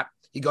crap.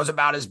 He goes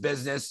about his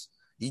business.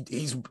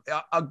 He's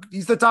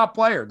the top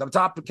player, the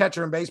top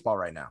catcher in baseball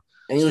right now.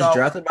 And he was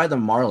drafted by the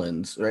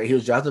Marlins, right? He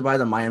was drafted by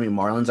the Miami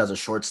Marlins as a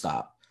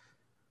shortstop.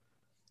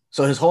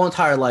 So his whole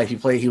entire life,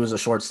 he was a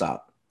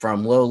shortstop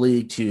from low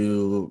league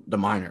to the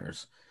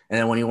minors. And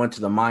then when he went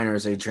to the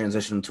minors, they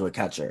transitioned him to a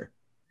catcher.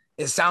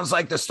 It sounds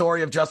like the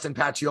story of Justin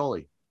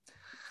Pacioli.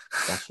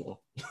 Gotcha.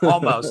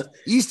 Almost.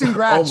 Easton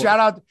grad. Almost.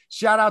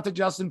 Shout out to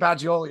Justin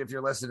Pacioli if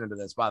you're listening to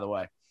this, by the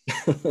way.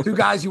 Two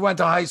guys you went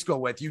to high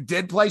school with. You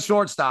did play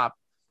shortstop.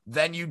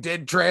 Then you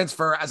did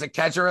transfer as a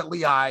catcher at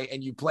Lehigh,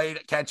 and you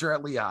played catcher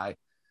at Lehigh.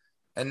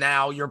 And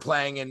now you're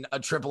playing in a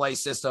AAA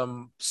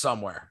system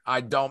somewhere.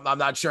 I'm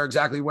not sure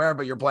exactly where,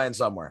 but you're playing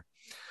somewhere.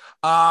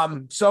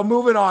 So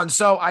moving on.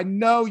 So I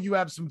know you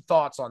have some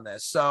thoughts on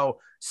this. So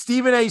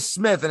Stephen A.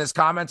 Smith and his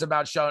comments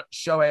about Shohei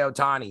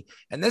Ohtani,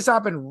 and this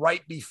happened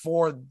right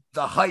before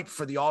the hype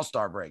for the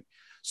All-Star break.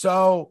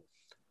 So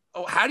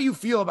how do you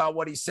feel about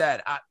what he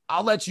said?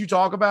 I'll let you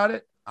talk about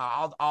it.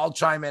 I'll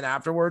chime in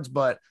afterwards,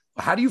 but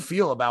how do you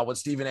feel about what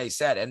Stephen A.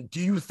 said? And do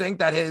you think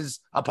that his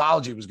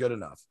apology was good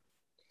enough?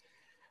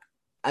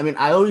 I mean,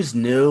 I always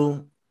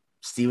knew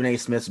Stephen A.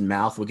 Smith's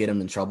mouth would get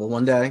him in trouble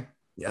one day.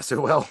 Yes,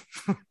 it will.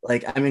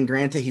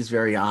 Granted, he's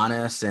very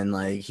honest and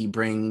he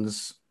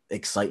brings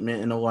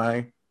excitement in a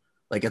way.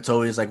 It's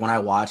always when I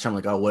watch him,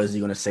 oh, what is he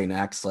going to say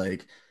next?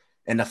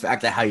 And the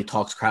fact that how he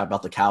talks crap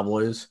about the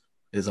Cowboys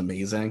is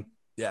amazing.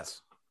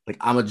 Yes.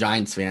 I'm a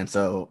Giants fan,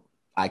 so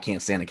I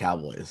can't stand the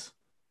Cowboys.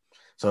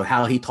 So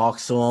how he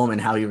talks to them and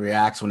how he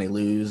reacts when they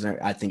lose,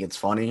 I think it's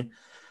funny.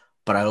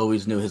 But I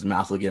always knew his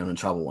mouth would get him in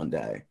trouble one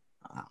day.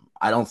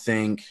 I don't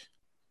think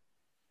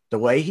the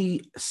way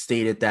he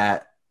stated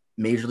that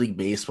Major League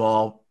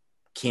Baseball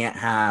can't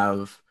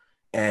have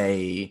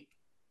a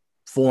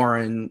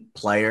foreign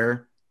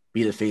player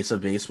be the face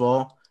of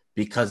baseball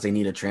because they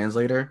need a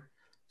translator.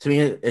 To me,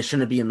 it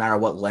shouldn't be a matter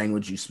of what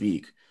language you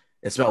speak.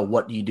 It's about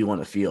what you do on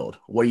the field,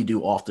 what you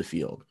do off the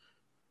field.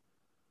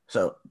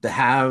 So to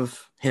have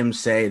him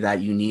say that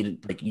you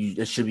need,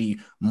 it should be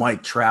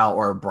Mike Trout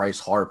or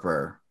Bryce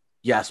Harper.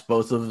 Yes,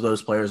 both of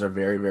those players are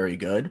very, very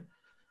good.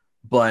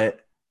 But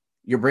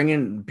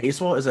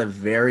baseball is a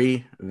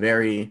very,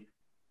 very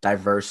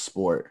diverse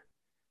sport.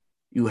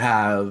 You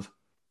have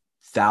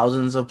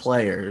thousands of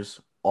players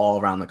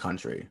all around the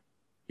country.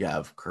 You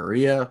have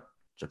Korea,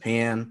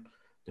 Japan,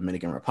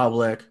 Dominican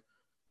Republic,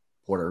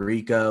 Puerto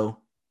Rico,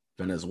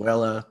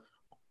 Venezuela,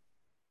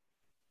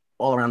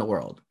 all around the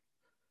world.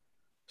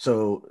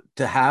 So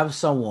to have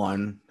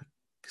someone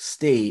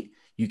state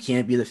you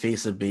can't be the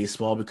face of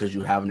baseball because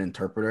you have an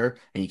interpreter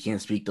and you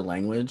can't speak the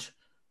language.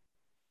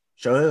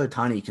 Shohei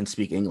Ohtani can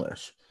speak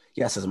English.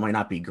 Yes, it might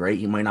not be great.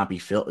 He might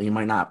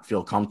not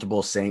feel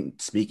comfortable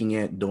speaking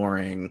it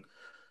during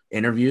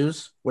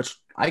interviews, which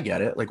I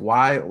get it.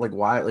 Why?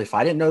 If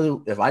I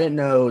didn't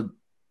know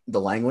the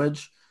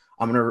language,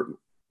 I'm gonna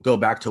go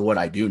back to what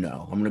I do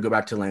know. I'm gonna go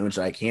back to the language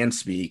that I can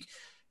speak,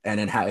 and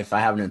then if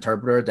I have an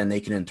interpreter, then they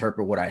can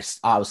interpret what I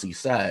obviously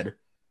said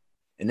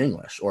in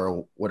English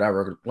or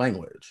whatever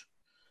language.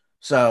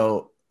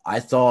 So I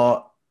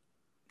thought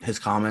his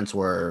comments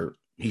were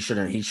he should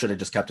have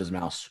just kept his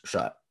mouth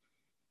shut.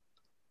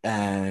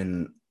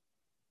 And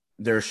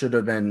there should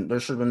have been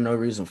no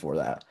reason for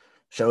that.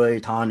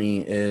 Shohei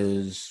Ohtani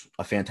is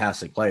a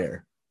fantastic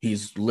player.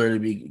 He's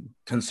literally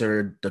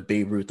considered the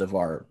Babe Ruth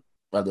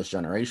of this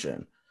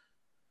generation.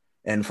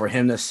 And for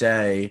him to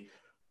say,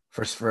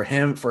 for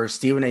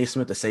Stephen A.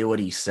 Smith to say what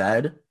he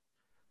said,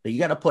 you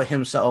got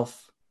to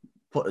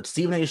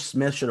Stephen A.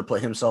 Smith should have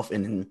put himself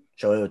in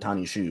Shohei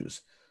Ohtani's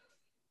shoes.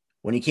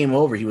 When he came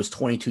over, he was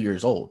 22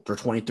 years old or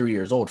 23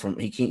 years old.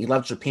 He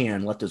left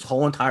Japan, left his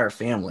whole entire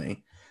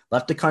family,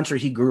 left the country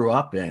he grew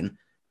up in,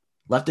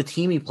 left the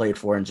team he played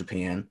for in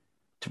Japan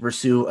to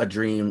pursue a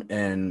dream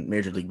in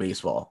Major League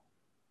Baseball.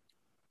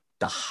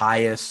 The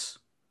highest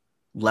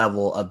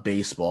level of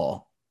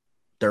baseball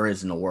there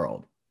is in the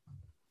world.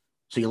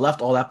 So he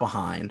left all that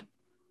behind,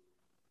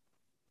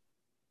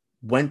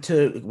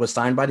 was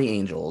signed by the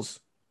Angels,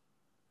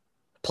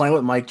 playing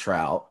with Mike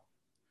Trout.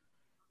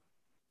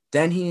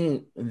 Then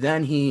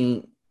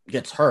he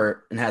gets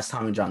hurt and has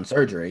Tommy John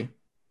surgery,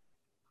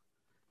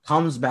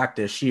 comes back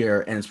this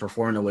year and is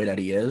performing the way that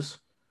he is.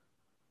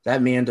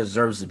 That man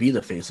deserves to be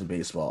the face of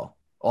baseball.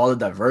 All the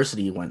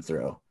diversity he went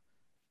through.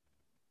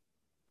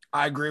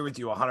 I agree with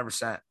you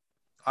 100%.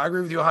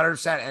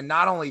 And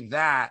not only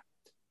that,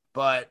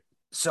 but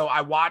so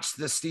I watched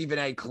the Stephen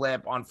A.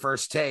 clip on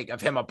First Take of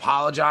him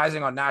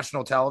apologizing on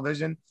national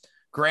television.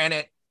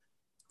 Granted,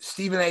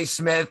 Stephen A.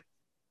 Smith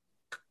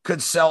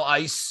could sell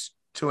ice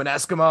to an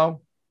Eskimo,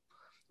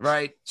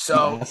 right?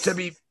 So yes.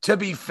 to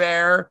be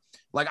fair,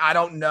 I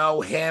don't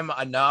know him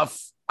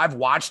enough. I've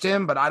watched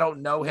him, but I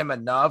don't know him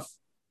enough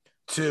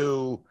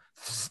to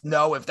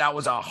know if that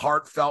was a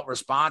heartfelt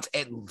response.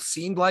 It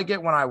seemed like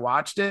it when I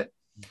watched it.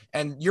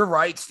 And you're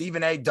right,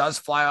 Stephen A does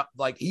fly up.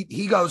 Like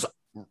he goes,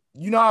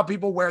 you know how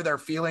people wear their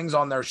feelings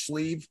on their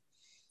sleeve?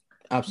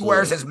 Absolutely. He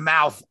wears his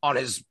mouth on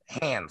his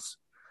hands.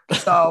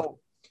 So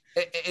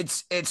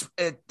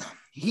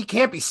he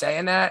can't be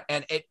saying that.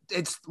 And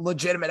it's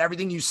legitimate.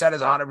 Everything you said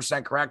is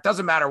 100% correct.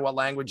 Doesn't matter what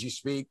language you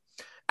speak.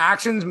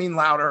 Actions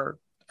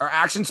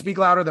speak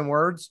louder than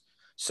words.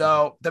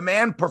 So the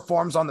man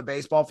performs on the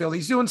baseball field.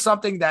 He's doing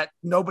something that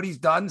nobody's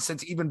done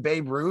since even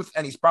Babe Ruth.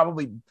 And he's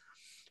probably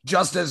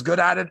just as good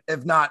at it,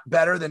 if not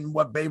better than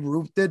what Babe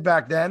Ruth did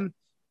back then.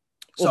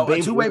 So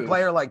a two-way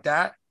player like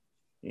that.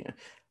 Yeah.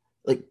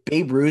 Like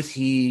Babe Ruth,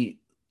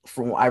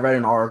 I read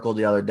an article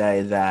the other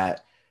day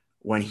that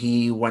when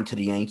he went to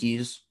the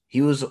Yankees,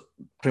 he was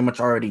pretty much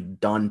already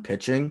done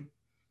pitching.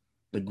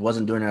 Like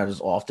wasn't doing that as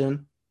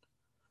often.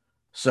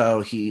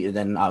 So he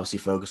then obviously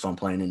focused on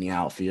playing in the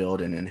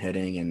outfield and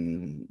hitting,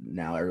 and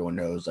now everyone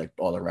knows like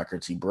all the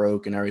records he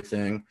broke and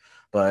everything.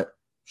 But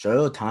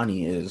Shohei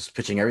Ohtani is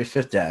pitching every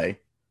fifth day,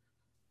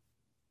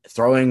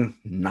 throwing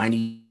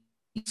 90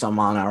 some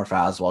mile an hour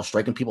fastball,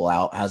 striking people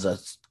out, has a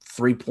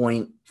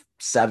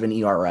 3.7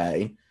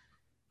 ERA,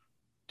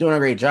 doing a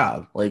great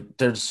job. Like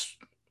there's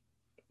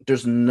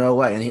no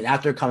way. And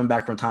after coming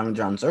back from Tommy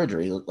John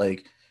surgery,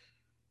 like,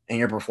 and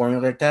you're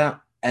performing like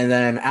that, and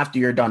then after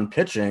you're done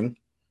pitching,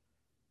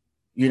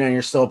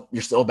 you're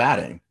still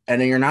batting, and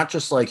then you're not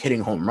just like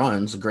hitting home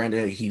runs.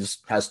 Granted,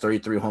 has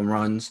 33 home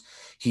runs.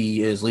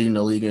 He is leading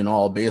the league in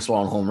all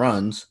baseball and home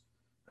runs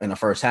in the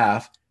first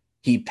half.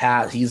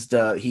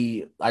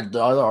 The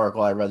other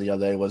article I read the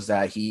other day was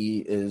that he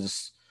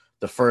is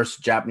the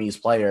first Japanese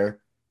player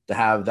to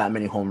have that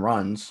many home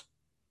runs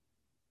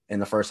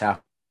in the first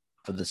half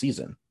of the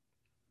season.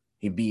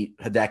 He beat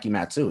Hideki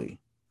Matsui.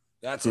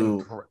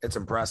 It's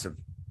impressive.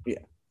 Yeah.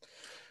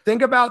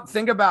 Think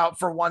about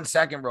for 1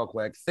 second, real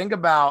quick. Think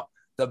about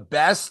the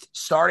best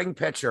starting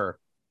pitcher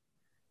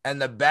and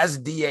the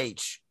best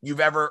DH you've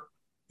ever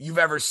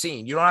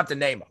seen. You don't have to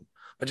name them,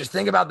 but just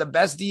think about the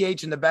best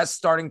DH and the best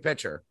starting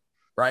pitcher,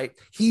 right?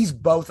 He's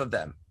both of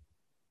them.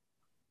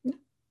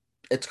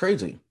 It's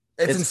crazy.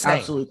 It's insane.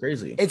 Absolutely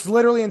crazy. It's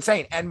literally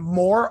insane. And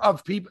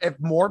if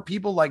more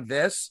people like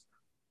this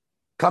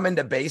come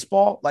into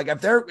baseball, like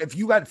if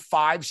you had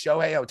 5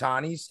 Shohei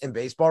Ohtanis in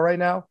baseball right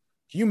now,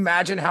 can you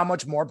imagine how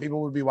much more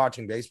people would be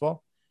watching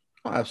baseball?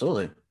 Oh,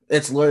 absolutely.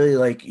 It's literally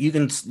like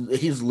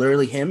he's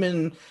literally him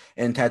and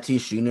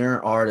Tatis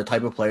Jr. are the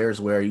type of players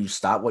where you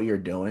stop what you're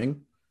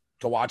doing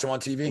to watch them on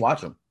TV.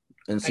 Watch them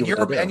and see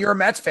and you're a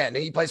Mets fan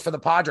and he plays for the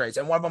Padres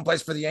and one of them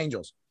plays for the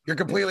Angels. You're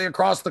completely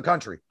across the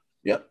country.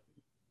 Yep.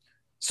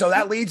 So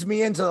that leads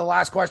me into the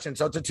last question.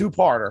 So it's a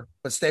 2-parter,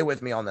 but stay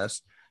with me on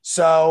this.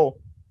 So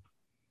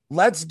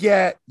let's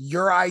get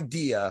your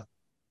idea.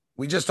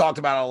 We just talked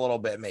about it a little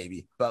bit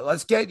maybe, but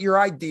let's get your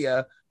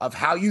idea of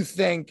how you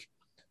think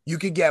you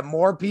could get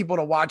more people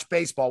to watch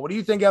baseball. What do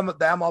you think the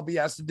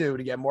MLB has to do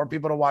to get more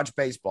people to watch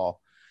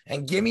baseball?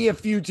 And give me a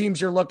few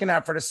teams you're looking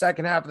at for the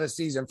second half of the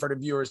season for the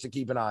viewers to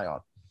keep an eye on.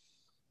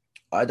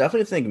 I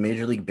definitely think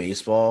Major League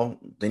Baseball,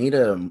 they need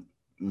to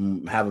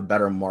have a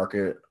better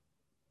market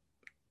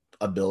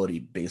ability,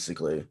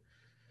 basically.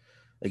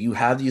 Like you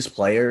have these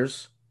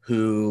players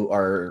who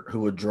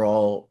would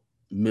draw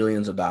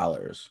millions of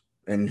dollars,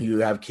 and you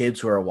have kids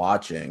who are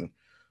watching.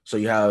 So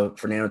you have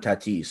Fernando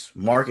Tatis,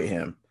 market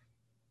him,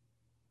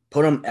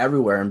 put him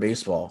everywhere in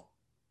baseball.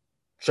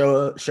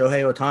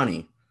 Shohei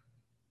Ohtani,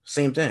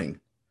 same thing.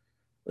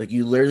 Like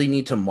you literally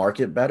need to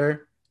market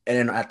better, and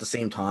then at the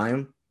same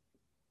time,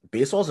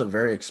 baseball is a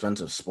very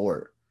expensive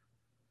sport,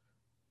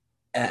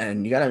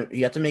 and you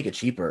have to make it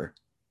cheaper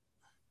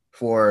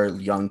for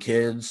young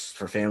kids,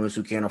 for families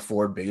who can't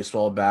afford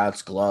baseball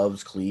bats,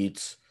 gloves,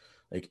 cleats.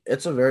 Like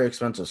it's a very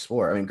expensive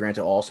sport. I mean,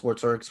 granted, all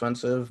sports are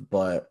expensive,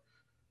 but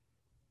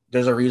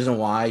there's a reason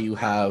why you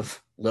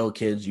have little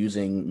kids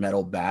using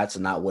metal bats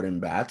and not wooden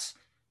bats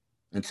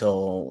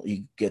until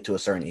you get to a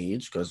certain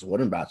age, because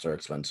wooden bats are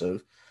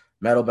expensive.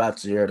 Metal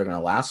bats they're going to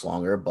last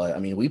longer, but I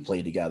mean, we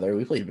played together.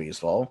 We played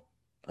baseball.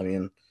 I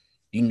mean,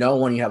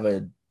 when you have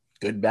a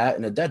good bat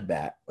and a dead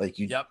bat, like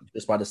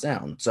just by the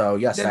sound. So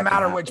yes, it didn't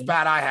matter which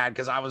bat I had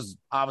because I was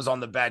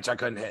on the bench. I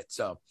couldn't hit.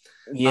 So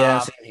yeah,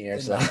 same here.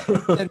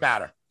 Didn't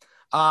matter.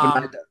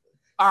 All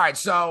right,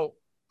 so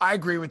I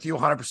agree with you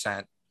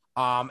 100%.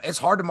 It's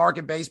hard to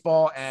market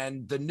baseball,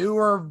 and the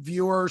newer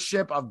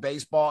viewership of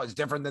baseball is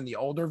different than the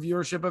older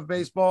viewership of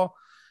baseball.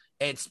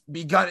 It's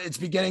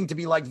beginning to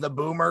be like the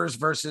boomers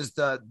versus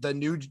the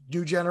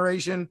new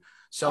generation.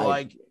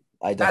 So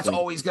that's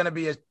always going to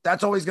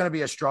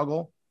be a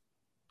struggle.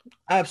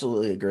 I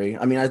absolutely agree.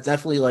 I mean, I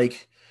definitely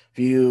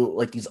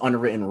view these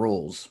unwritten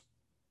rules.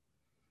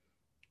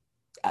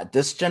 At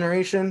this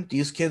generation,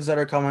 these kids that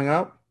are coming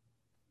up,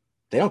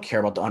 they don't care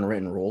about the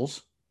unwritten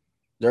rules.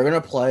 They're going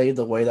to play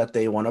the way that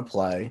they want to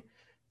play.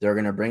 They're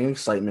going to bring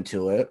excitement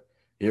to it.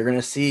 You're going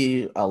to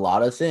see a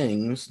lot of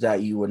things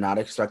that you would not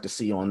expect to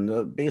see on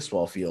the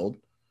baseball field.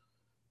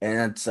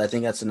 And I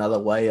think that's another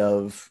way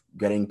of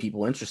getting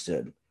people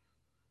interested.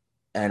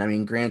 And I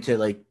mean, granted,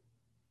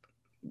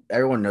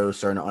 everyone knows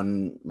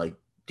certain like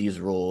these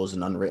rules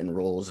and unwritten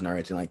rules and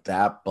everything like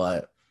that,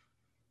 but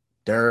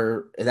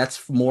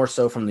that's more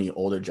so from the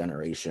older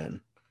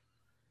generation.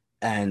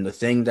 And the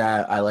thing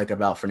that I like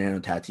about Fernando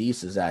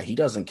Tatis is that he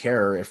doesn't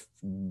care if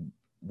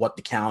what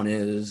the count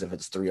is, if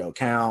it's 3-0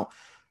 count,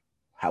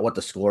 what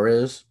the score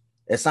is.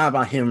 It's not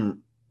about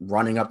him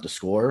running up the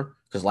score,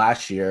 because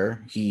last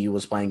year he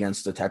was playing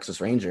against the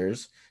Texas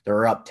Rangers. They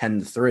were up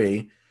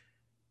 10-3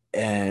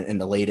 and in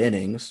the late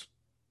innings,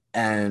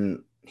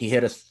 and he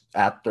hit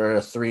after a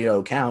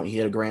 3-0 count, he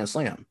hit a grand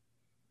slam.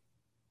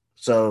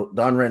 So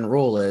the unwritten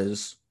rule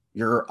is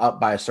you're up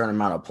by a certain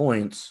amount of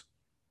points.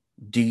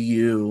 Do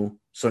you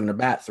swing the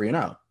bat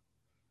 3-0?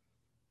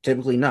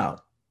 Typically, no.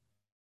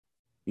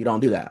 You don't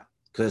do that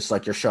because it's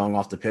like you're showing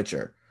off the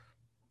pitcher.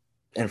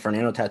 And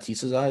Fernando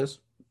Tatis's eyes,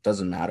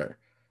 doesn't matter.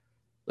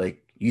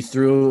 Like you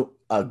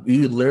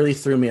literally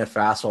threw me a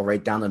fastball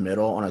right down the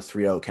middle on a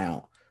 3-0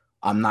 count.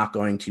 I'm not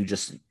going to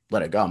just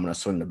let it go. I'm going to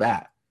swing the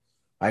bat.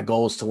 My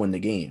goal is to win the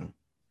game.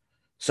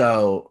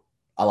 So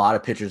a lot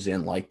of pitchers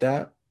didn't like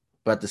that,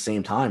 but at the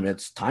same time,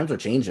 times are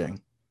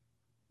changing.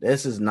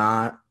 This is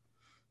not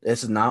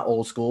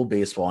old school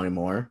baseball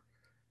anymore.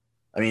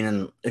 I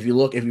mean, if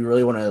you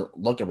really want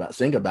to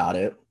think about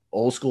it,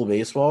 old school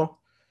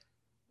baseball,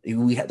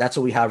 that's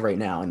what we have right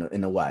now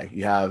in a way.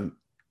 You have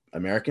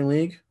American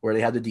League where they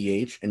have the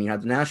DH, and you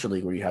have the National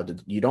League where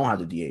you don't have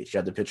the DH. You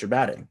have the pitcher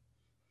batting.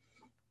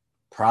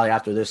 Probably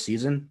after this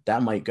season,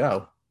 that might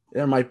go.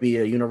 There might be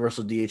a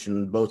universal DH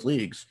in both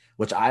leagues,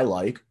 which I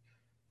like.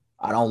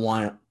 I don't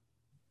want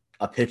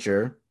a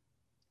pitcher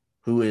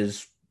who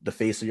is the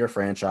face of your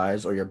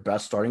franchise or your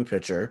best starting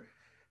pitcher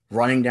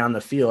running down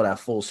the field at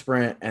full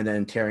sprint and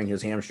then tearing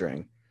his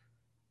hamstring.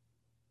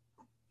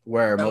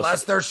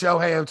 Unless they're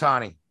Shohei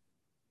Ohtani.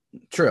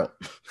 True.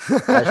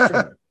 That's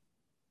true.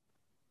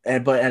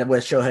 And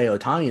with Shohei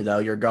Ohtani, though,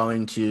 you're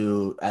going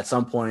to, at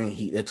some point,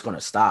 it's going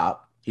to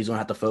stop. He's going to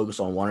have to focus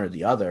on one or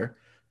the other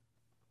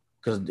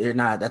because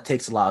that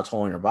takes a lot of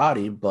toll on your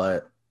body.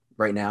 But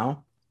right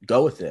now,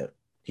 go with it.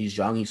 He's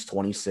young. He's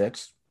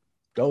 26.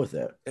 Go with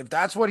it. If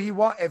that's what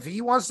if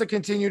he wants to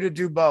continue to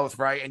do both,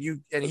 right,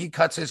 and he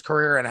cuts his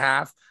career in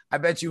half, I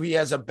bet you he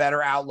has a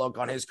better outlook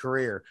on his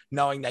career,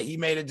 knowing that he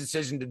made a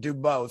decision to do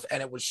both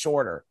and it was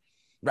shorter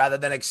rather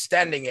than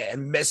extending it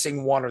and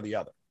missing one or the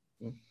other.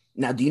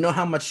 Now, do you know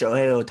how much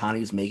Shohei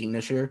Ohtani is making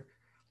this year?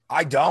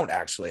 I don't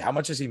actually. How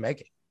much is he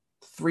making?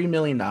 $3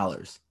 million.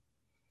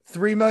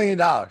 $3 million.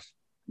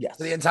 Yes.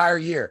 For the entire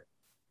year.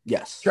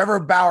 Yes. Trevor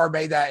Bauer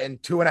made that in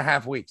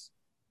 2.5 weeks.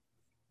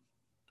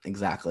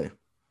 Exactly.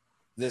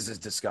 This is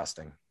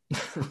disgusting.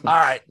 All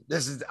right.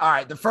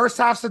 The first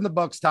half's in the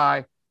books,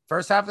 Ty.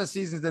 First half of the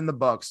season's in the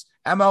books.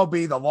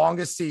 MLB, the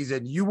longest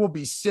season. You will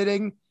be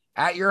sitting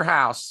at your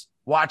house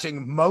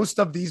watching most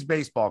of these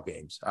baseball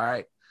games. All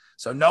right.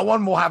 So no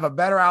one will have a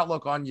better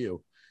outlook on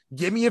you.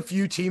 Give me a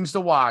few teams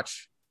to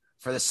watch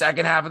for the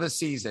second half of the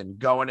season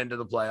going into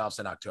the playoffs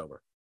in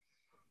October.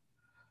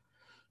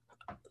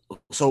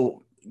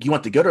 So you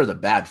want the good or the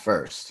bad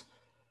first?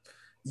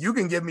 You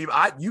can give me,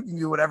 you can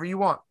do whatever you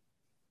want.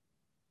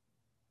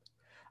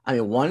 I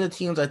mean, one of the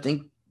teams I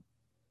think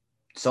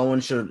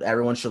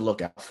everyone should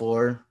look out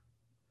for,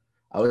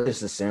 I would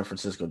say the San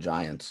Francisco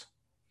Giants.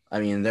 I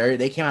mean,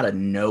 they came out of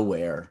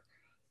nowhere.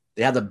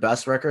 They had the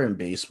best record in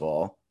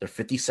baseball. They're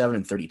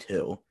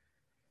 57-32.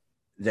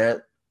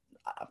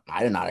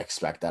 I did not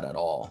expect that at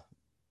all.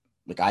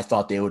 Like, I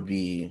thought they would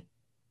be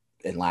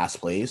in last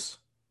place.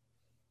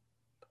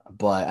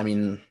 But, I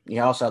mean,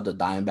 you also have the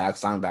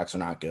Diamondbacks. Diamondbacks are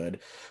not good.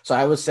 So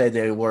I would say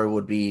they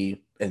would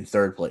be in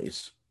third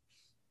place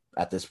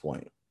at this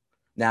point.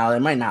 Now,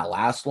 it might not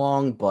last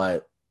long,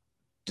 but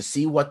to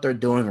see what they're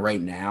doing right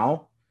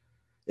now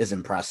is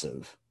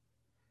impressive.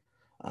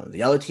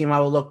 The other team I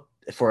would look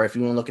for, if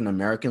you want to look in the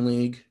American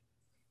League,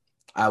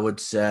 I would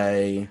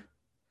say,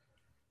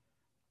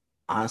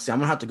 honestly, I'm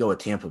going to have to go with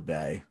Tampa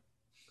Bay.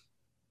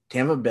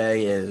 Tampa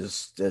Bay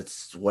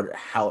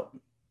how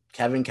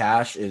Kevin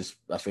Cash is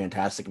a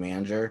fantastic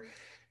manager.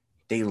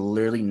 They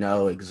literally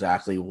know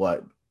exactly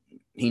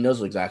he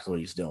knows exactly what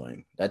he's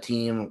doing. That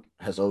team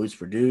has always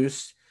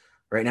produced.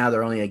 Right now,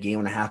 they're only a game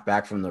and a half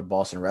back from the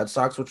Boston Red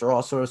Sox, which are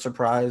also a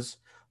surprise.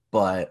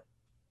 But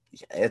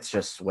it's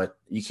just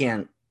you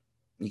can't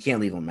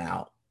leave them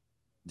out.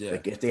 Yeah.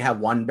 Like if they have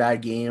one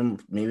bad game,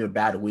 maybe a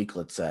bad week,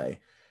 let's say,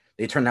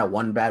 they turn that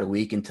one bad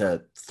week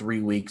into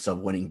 3 weeks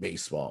of winning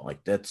baseball.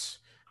 Like that's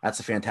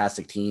a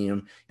fantastic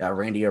team. You have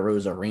Randy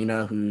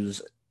Arozarena,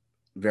 who's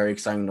very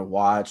exciting to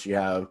watch. You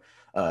have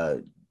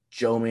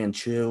Joe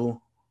Manchu.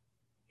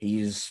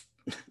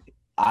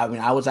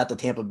 I was at the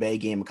Tampa Bay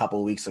game a couple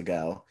of weeks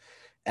ago,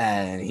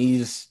 and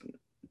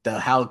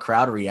how the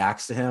crowd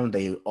reacts to him,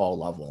 they all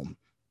love him.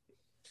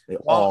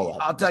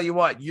 I'll tell you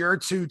what, your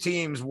two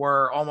teams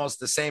were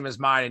almost the same as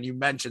mine, and you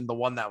mentioned the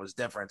one that was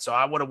different. So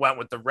I would have went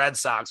with the Red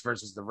Sox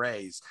versus the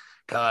Rays,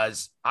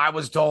 because I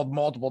was told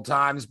multiple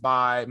times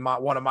by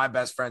one of my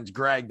best friends,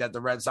 Greg, that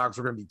the Red Sox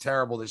were going to be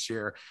terrible this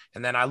year.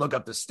 And then I look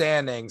up the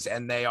standings,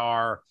 and they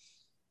are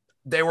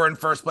they were in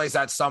first place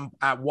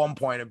at one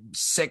point of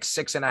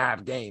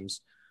 6.5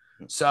 games.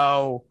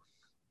 So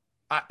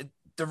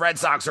the Red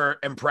Sox are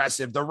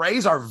impressive. The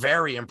Rays are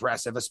very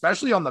impressive,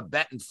 especially on the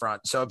betting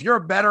front. So if you're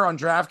a bettor on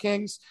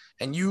DraftKings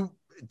and you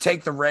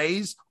take the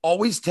Rays,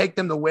 always take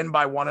them to win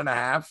by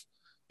 1.5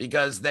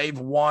 because they've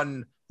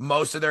won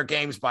most of their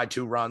games by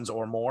 2 runs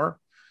or more.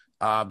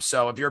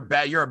 So if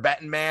you're a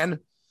betting man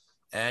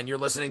and you're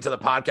listening to the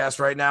podcast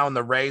right now and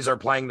the Rays are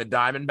playing the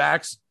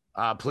Diamondbacks,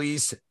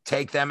 please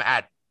take them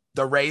at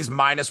the Rays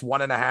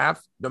 -1.5,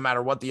 no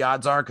matter what the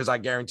odds are, because I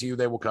guarantee you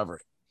they will cover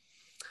it.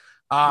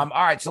 All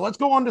right, so let's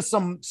go on to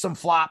some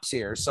flops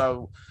here.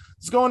 So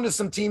let's go into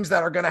some teams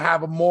that are going to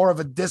have more of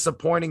a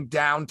disappointing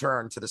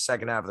downturn to the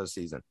second half of the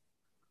season.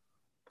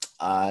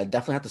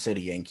 Definitely have to say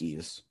the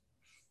Yankees.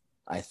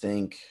 I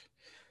think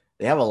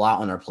they have a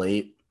lot on their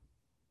plate.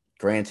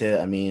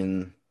 Granted, I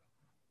mean,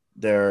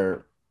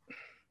 they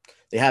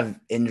have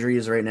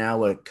injuries right now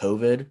with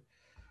COVID,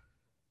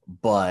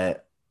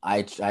 but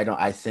I don't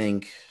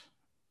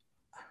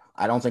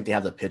think they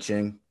have the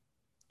pitching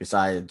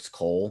besides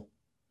Cole.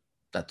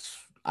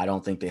 I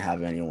don't think they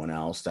have anyone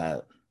else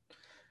that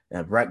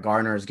Brett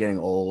Gardner is getting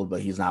old,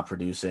 but he's not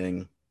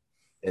producing.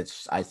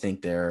 I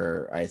think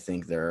they're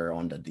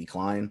on the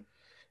decline.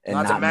 And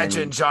not to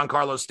mention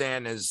Giancarlo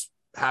Stanton is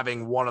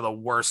having one of the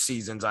worst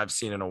seasons I've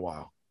seen in a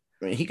while.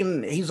 I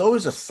mean, he's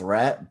always a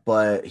threat,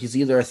 but he's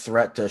either a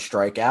threat to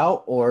strike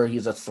out or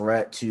he's a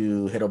threat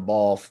to hit a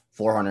ball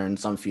 400 and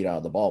some feet out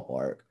of the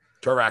ballpark.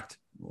 Correct.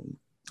 100%.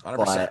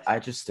 But I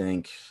just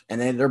think,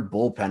 and then their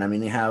bullpen, I mean,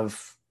 they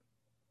have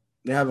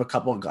a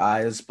couple of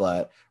guys,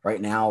 but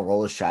right now,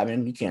 Aroldis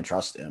Chapman, you can't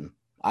trust him.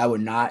 I would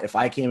not, if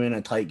I came in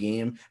a tight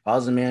game, if I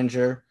was the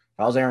manager, if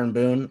I was Aaron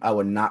Boone, I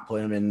would not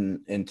put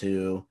him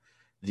into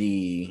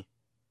the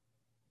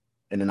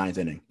ninth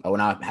inning. I would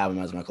not have him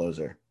as my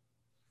closer.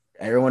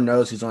 Everyone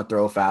knows he's going to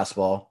throw a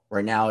fastball.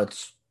 Right now,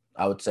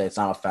 I would say it's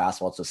not a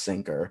fastball, it's a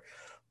sinker.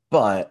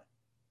 But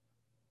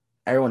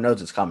everyone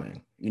knows it's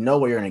coming. You know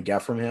what you're going to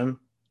get from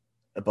him.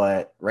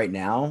 But right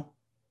now,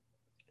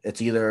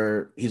 it's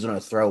either he's going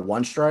to throw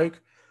one strike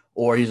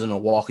or he's going to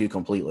walk you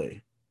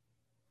completely.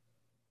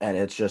 And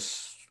it's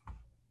just,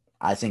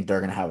 I think they're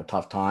going to have a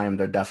tough time.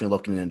 They're definitely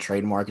looking in the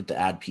trade market to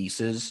add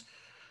pieces.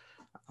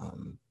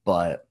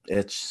 But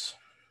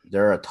they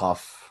are a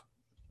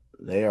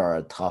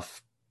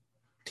tough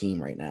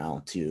team right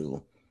now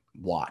to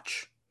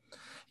watch.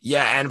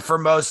 Yeah, and for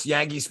most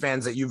Yankees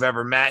fans that you've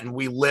ever met, and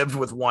we lived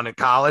with one at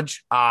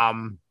college,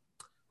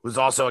 who's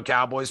also a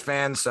Cowboys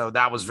fan, so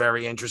that was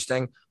very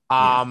interesting.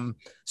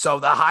 So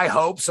the high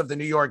hopes of the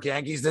New York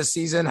Yankees this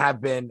season have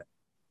been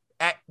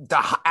at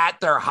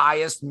their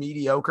highest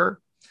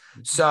mediocre.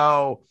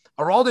 So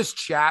Aroldis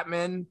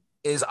Chapman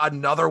is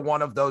another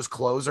one of those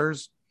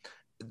closers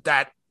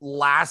that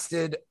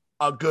lasted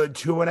a good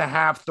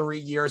 2.5, 3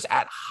 years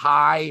at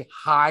high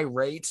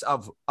rates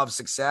of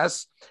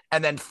success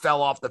and then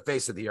fell off the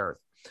face of the earth.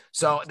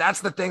 So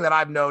that's the thing that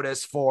I've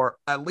noticed for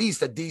at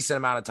least a decent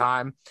amount of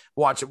time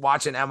watching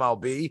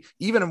MLB.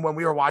 Even when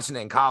we were watching it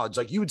in college,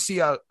 like you would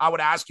see I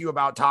would ask you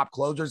about top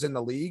closers in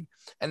the league,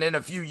 and in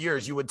a few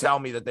years you would tell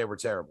me that they were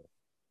terrible.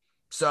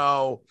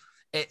 So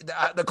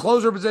the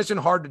closer position,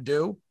 hard to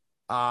do.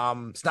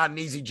 It's not an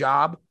easy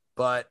job,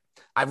 but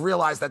I've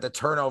realized that the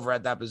turnover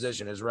at that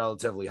position is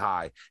relatively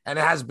high, and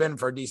it has been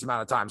for a decent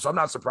amount of time. So I'm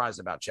not surprised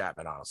about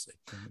Chapman, honestly.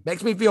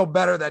 Makes me feel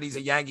better that he's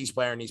a Yankees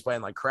player and he's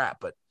playing like crap,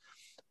 but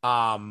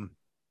I mean,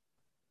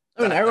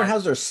 everyone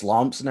has their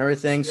slumps and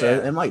everything, so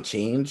it might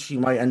change. He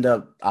might end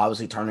up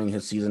obviously turning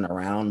his season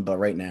around, but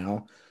right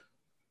now,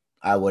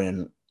 I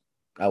wouldn't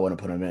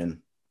put him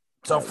in.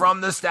 So from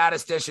the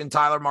statistician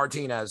Tyler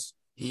Martinez,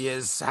 he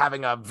is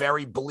having a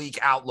very bleak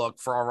outlook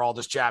for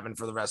Aroldis Chapman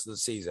for the rest of the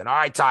season. All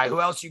right, Ty,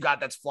 who else you got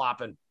that's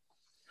flopping?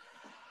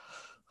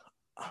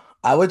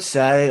 I would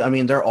say, I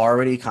mean, they're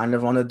already kind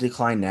of on a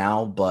decline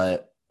now,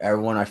 but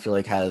everyone I feel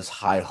like has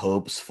high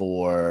hopes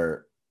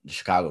for the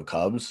Chicago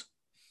Cubs.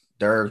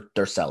 They're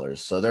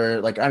sellers. So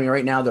they're like, I mean,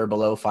 right now they're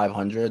below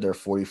 500. They're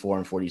 44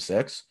 and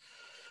 46.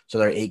 So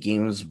they're 8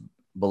 games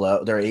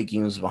below. They're 8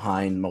 games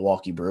behind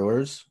Milwaukee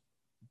Brewers.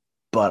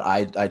 But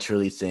I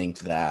truly think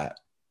that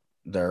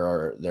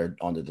they're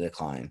on the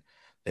decline.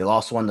 They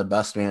lost one of the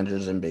best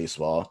managers in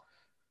baseball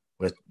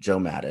with Joe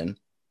Madden.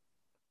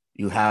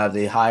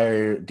 They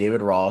hired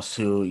David Ross,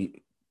 who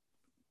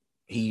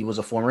he was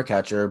a former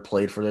catcher,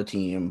 played for the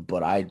team,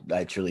 but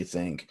I truly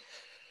think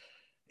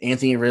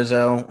Anthony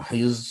Rizzo,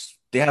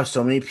 they have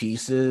so many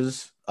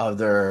pieces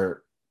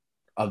that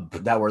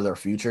were their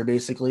future,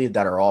 basically,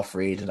 that are all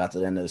free agents at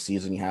the end of the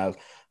season. You have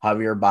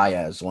Javier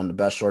Baez, one of the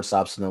best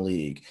shortstops in the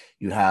league.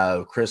 You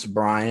have Chris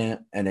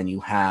Bryant, and then you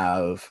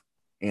have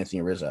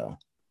Anthony Rizzo.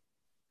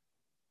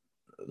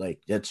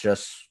 Like, it's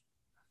just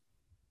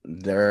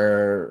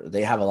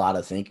they have a lot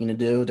of thinking to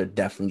do. They're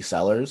definitely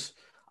sellers.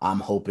 I'm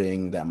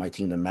hoping that my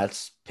team, the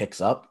Mets,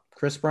 picks up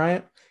Chris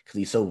Bryant because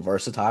he's so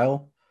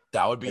versatile.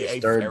 That would be a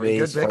third very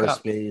base, good pickup.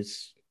 first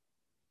base,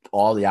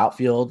 all the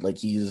outfield. Like,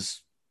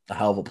 he's a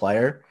hell of a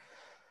player.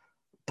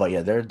 But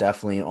yeah, they're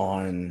definitely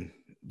on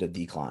the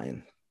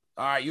decline.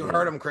 All right, you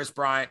heard him, Chris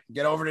Bryant.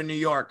 Get over to New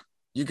York.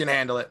 You can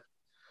handle it.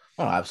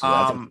 Oh,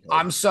 absolutely.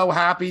 I'm so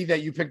happy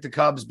that you picked the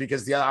Cubs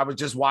because I was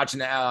just watching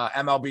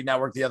MLB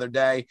Network the other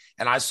day,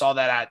 and I saw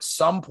that at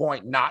some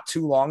point not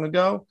too long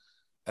ago,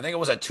 I think it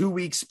was a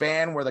 2-week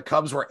span where the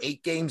Cubs were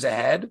 8 games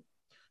ahead,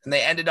 and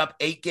they ended up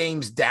 8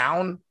 games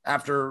down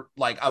after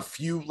like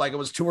it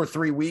was 2 or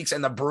 3 weeks,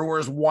 and the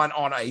Brewers won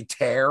on a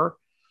tear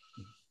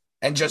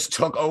and just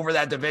took over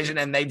that division,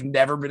 and they've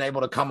never been able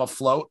to come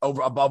afloat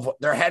above.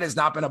 Their head has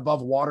not been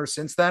above water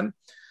since then.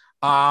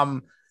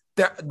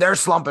 They're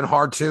slumping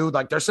hard too.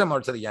 Like they're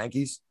similar to the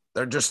Yankees.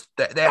 They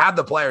have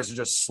the players are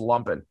just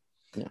slumping.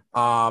 Yeah.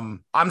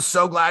 I'm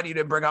so glad you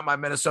didn't bring up my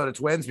Minnesota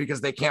Twins because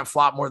they can't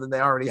flop more than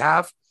they already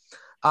have.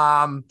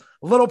 A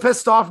little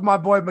pissed off my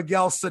boy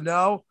Miguel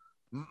Sano.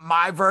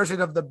 My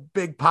version of the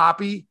Big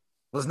Papi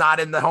was not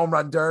in the home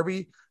run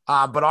derby,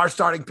 but our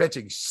starting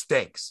pitching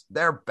stinks.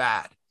 They're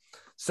bad.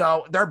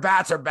 So their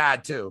bats are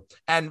bad too.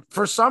 And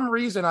for some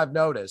reason I've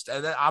noticed,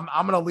 and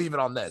I'm going to leave it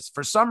on this.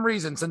 For some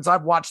reason, since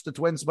I've watched the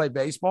Twins play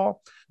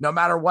baseball, no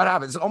matter what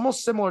happens, it's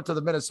almost similar to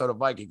the Minnesota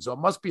Vikings. So it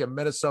must be a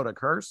Minnesota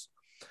curse.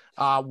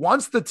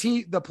 Once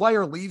the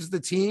player leaves the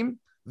team,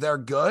 they're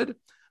good.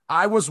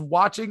 I was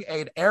watching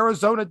an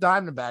Arizona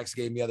Diamondbacks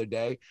game the other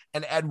day,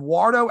 and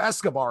Eduardo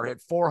Escobar hit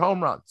 4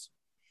 home runs.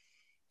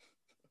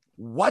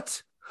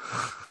 What?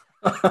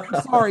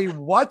 Sorry,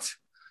 what?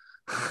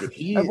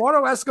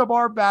 Eduardo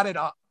Escobar batted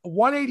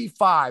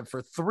 185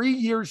 for 3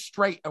 years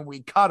straight, and we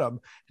cut him.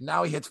 And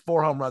now he hits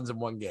 4 home runs in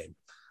one game.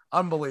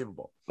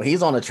 Unbelievable. Well,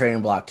 he's on the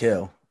trading block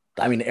too.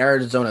 I mean,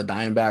 Arizona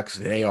Diamondbacks,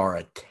 they are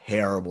a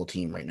terrible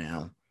team right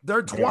now.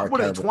 They're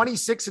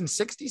 26 and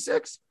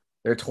 66?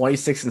 They're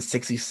 26 and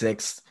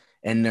 66,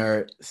 and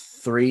they're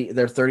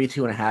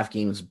 32 and a half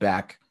games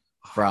back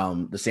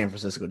from the San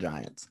Francisco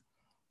Giants.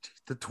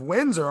 The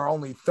Twins are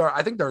only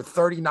I think they're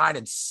 39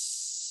 and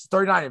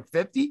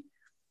 50.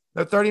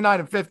 They're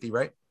 39 and 50,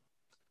 right?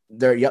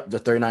 They're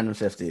 39 and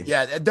 50.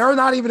 Yeah, they're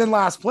not even in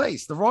last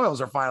place. The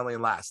Royals are finally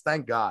in last.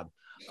 Thank God.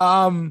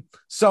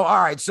 So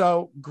all right.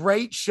 So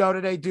great show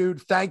today,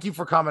 dude. Thank you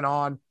for coming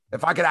on.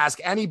 If I could ask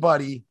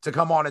anybody to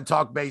come on and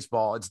talk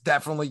baseball, it's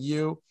definitely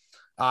you.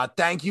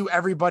 Thank you,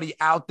 everybody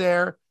out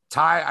there.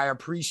 Ty, I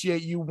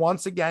appreciate you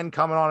once again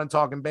coming on and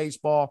talking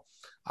baseball.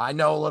 I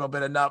know a little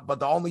bit enough, but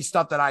the only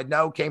stuff that I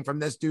know came from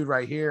this dude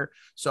right here.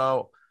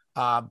 So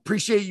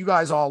appreciate you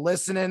guys all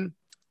listening.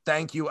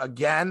 Thank you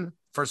again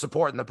for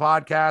supporting the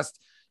podcast.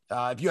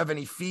 If you have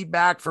any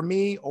feedback for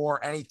me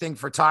or anything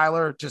for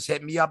Tyler, just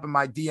hit me up in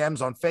my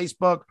DMs on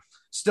Facebook.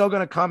 Still going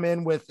to come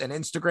in with an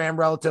Instagram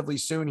relatively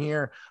soon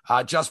here,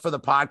 just for the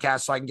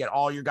podcast, so I can get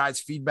all your guys'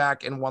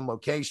 feedback in one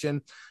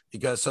location,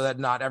 so that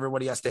not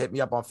everybody has to hit me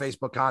up on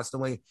Facebook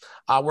constantly.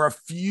 We're a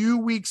few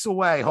weeks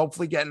away,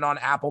 hopefully getting on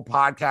Apple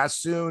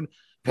Podcasts soon,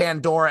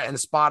 Pandora and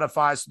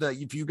Spotify, so that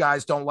if you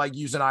guys don't like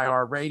using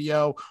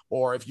iHeartRadio,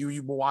 or if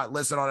you want to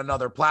listen on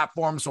another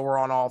platform, so we're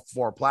on all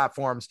 4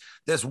 platforms.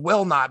 This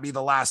will not be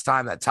the last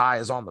time that Ty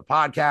is on the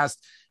podcast.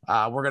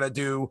 We're going to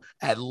do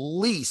at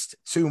least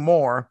 2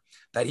 more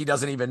that he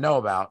doesn't even know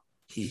about,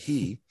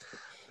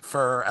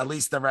 for at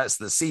least the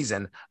rest of the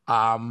season.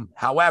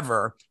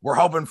 However, we're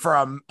hoping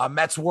for a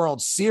Mets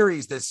World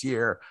Series this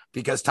year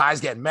because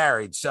Ty's getting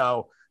married.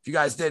 So if you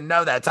guys didn't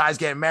know that, Ty's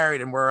getting married,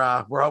 and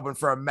we're hoping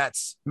for a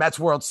Mets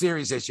World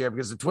Series this year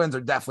because the Twins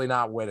are definitely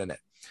not winning it.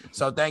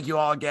 So thank you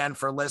all again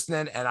for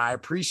listening, and I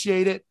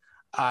appreciate it.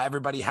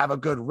 Everybody have a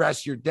good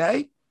rest of your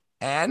day.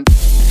 And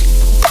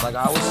like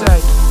I always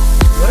say,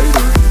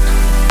 later.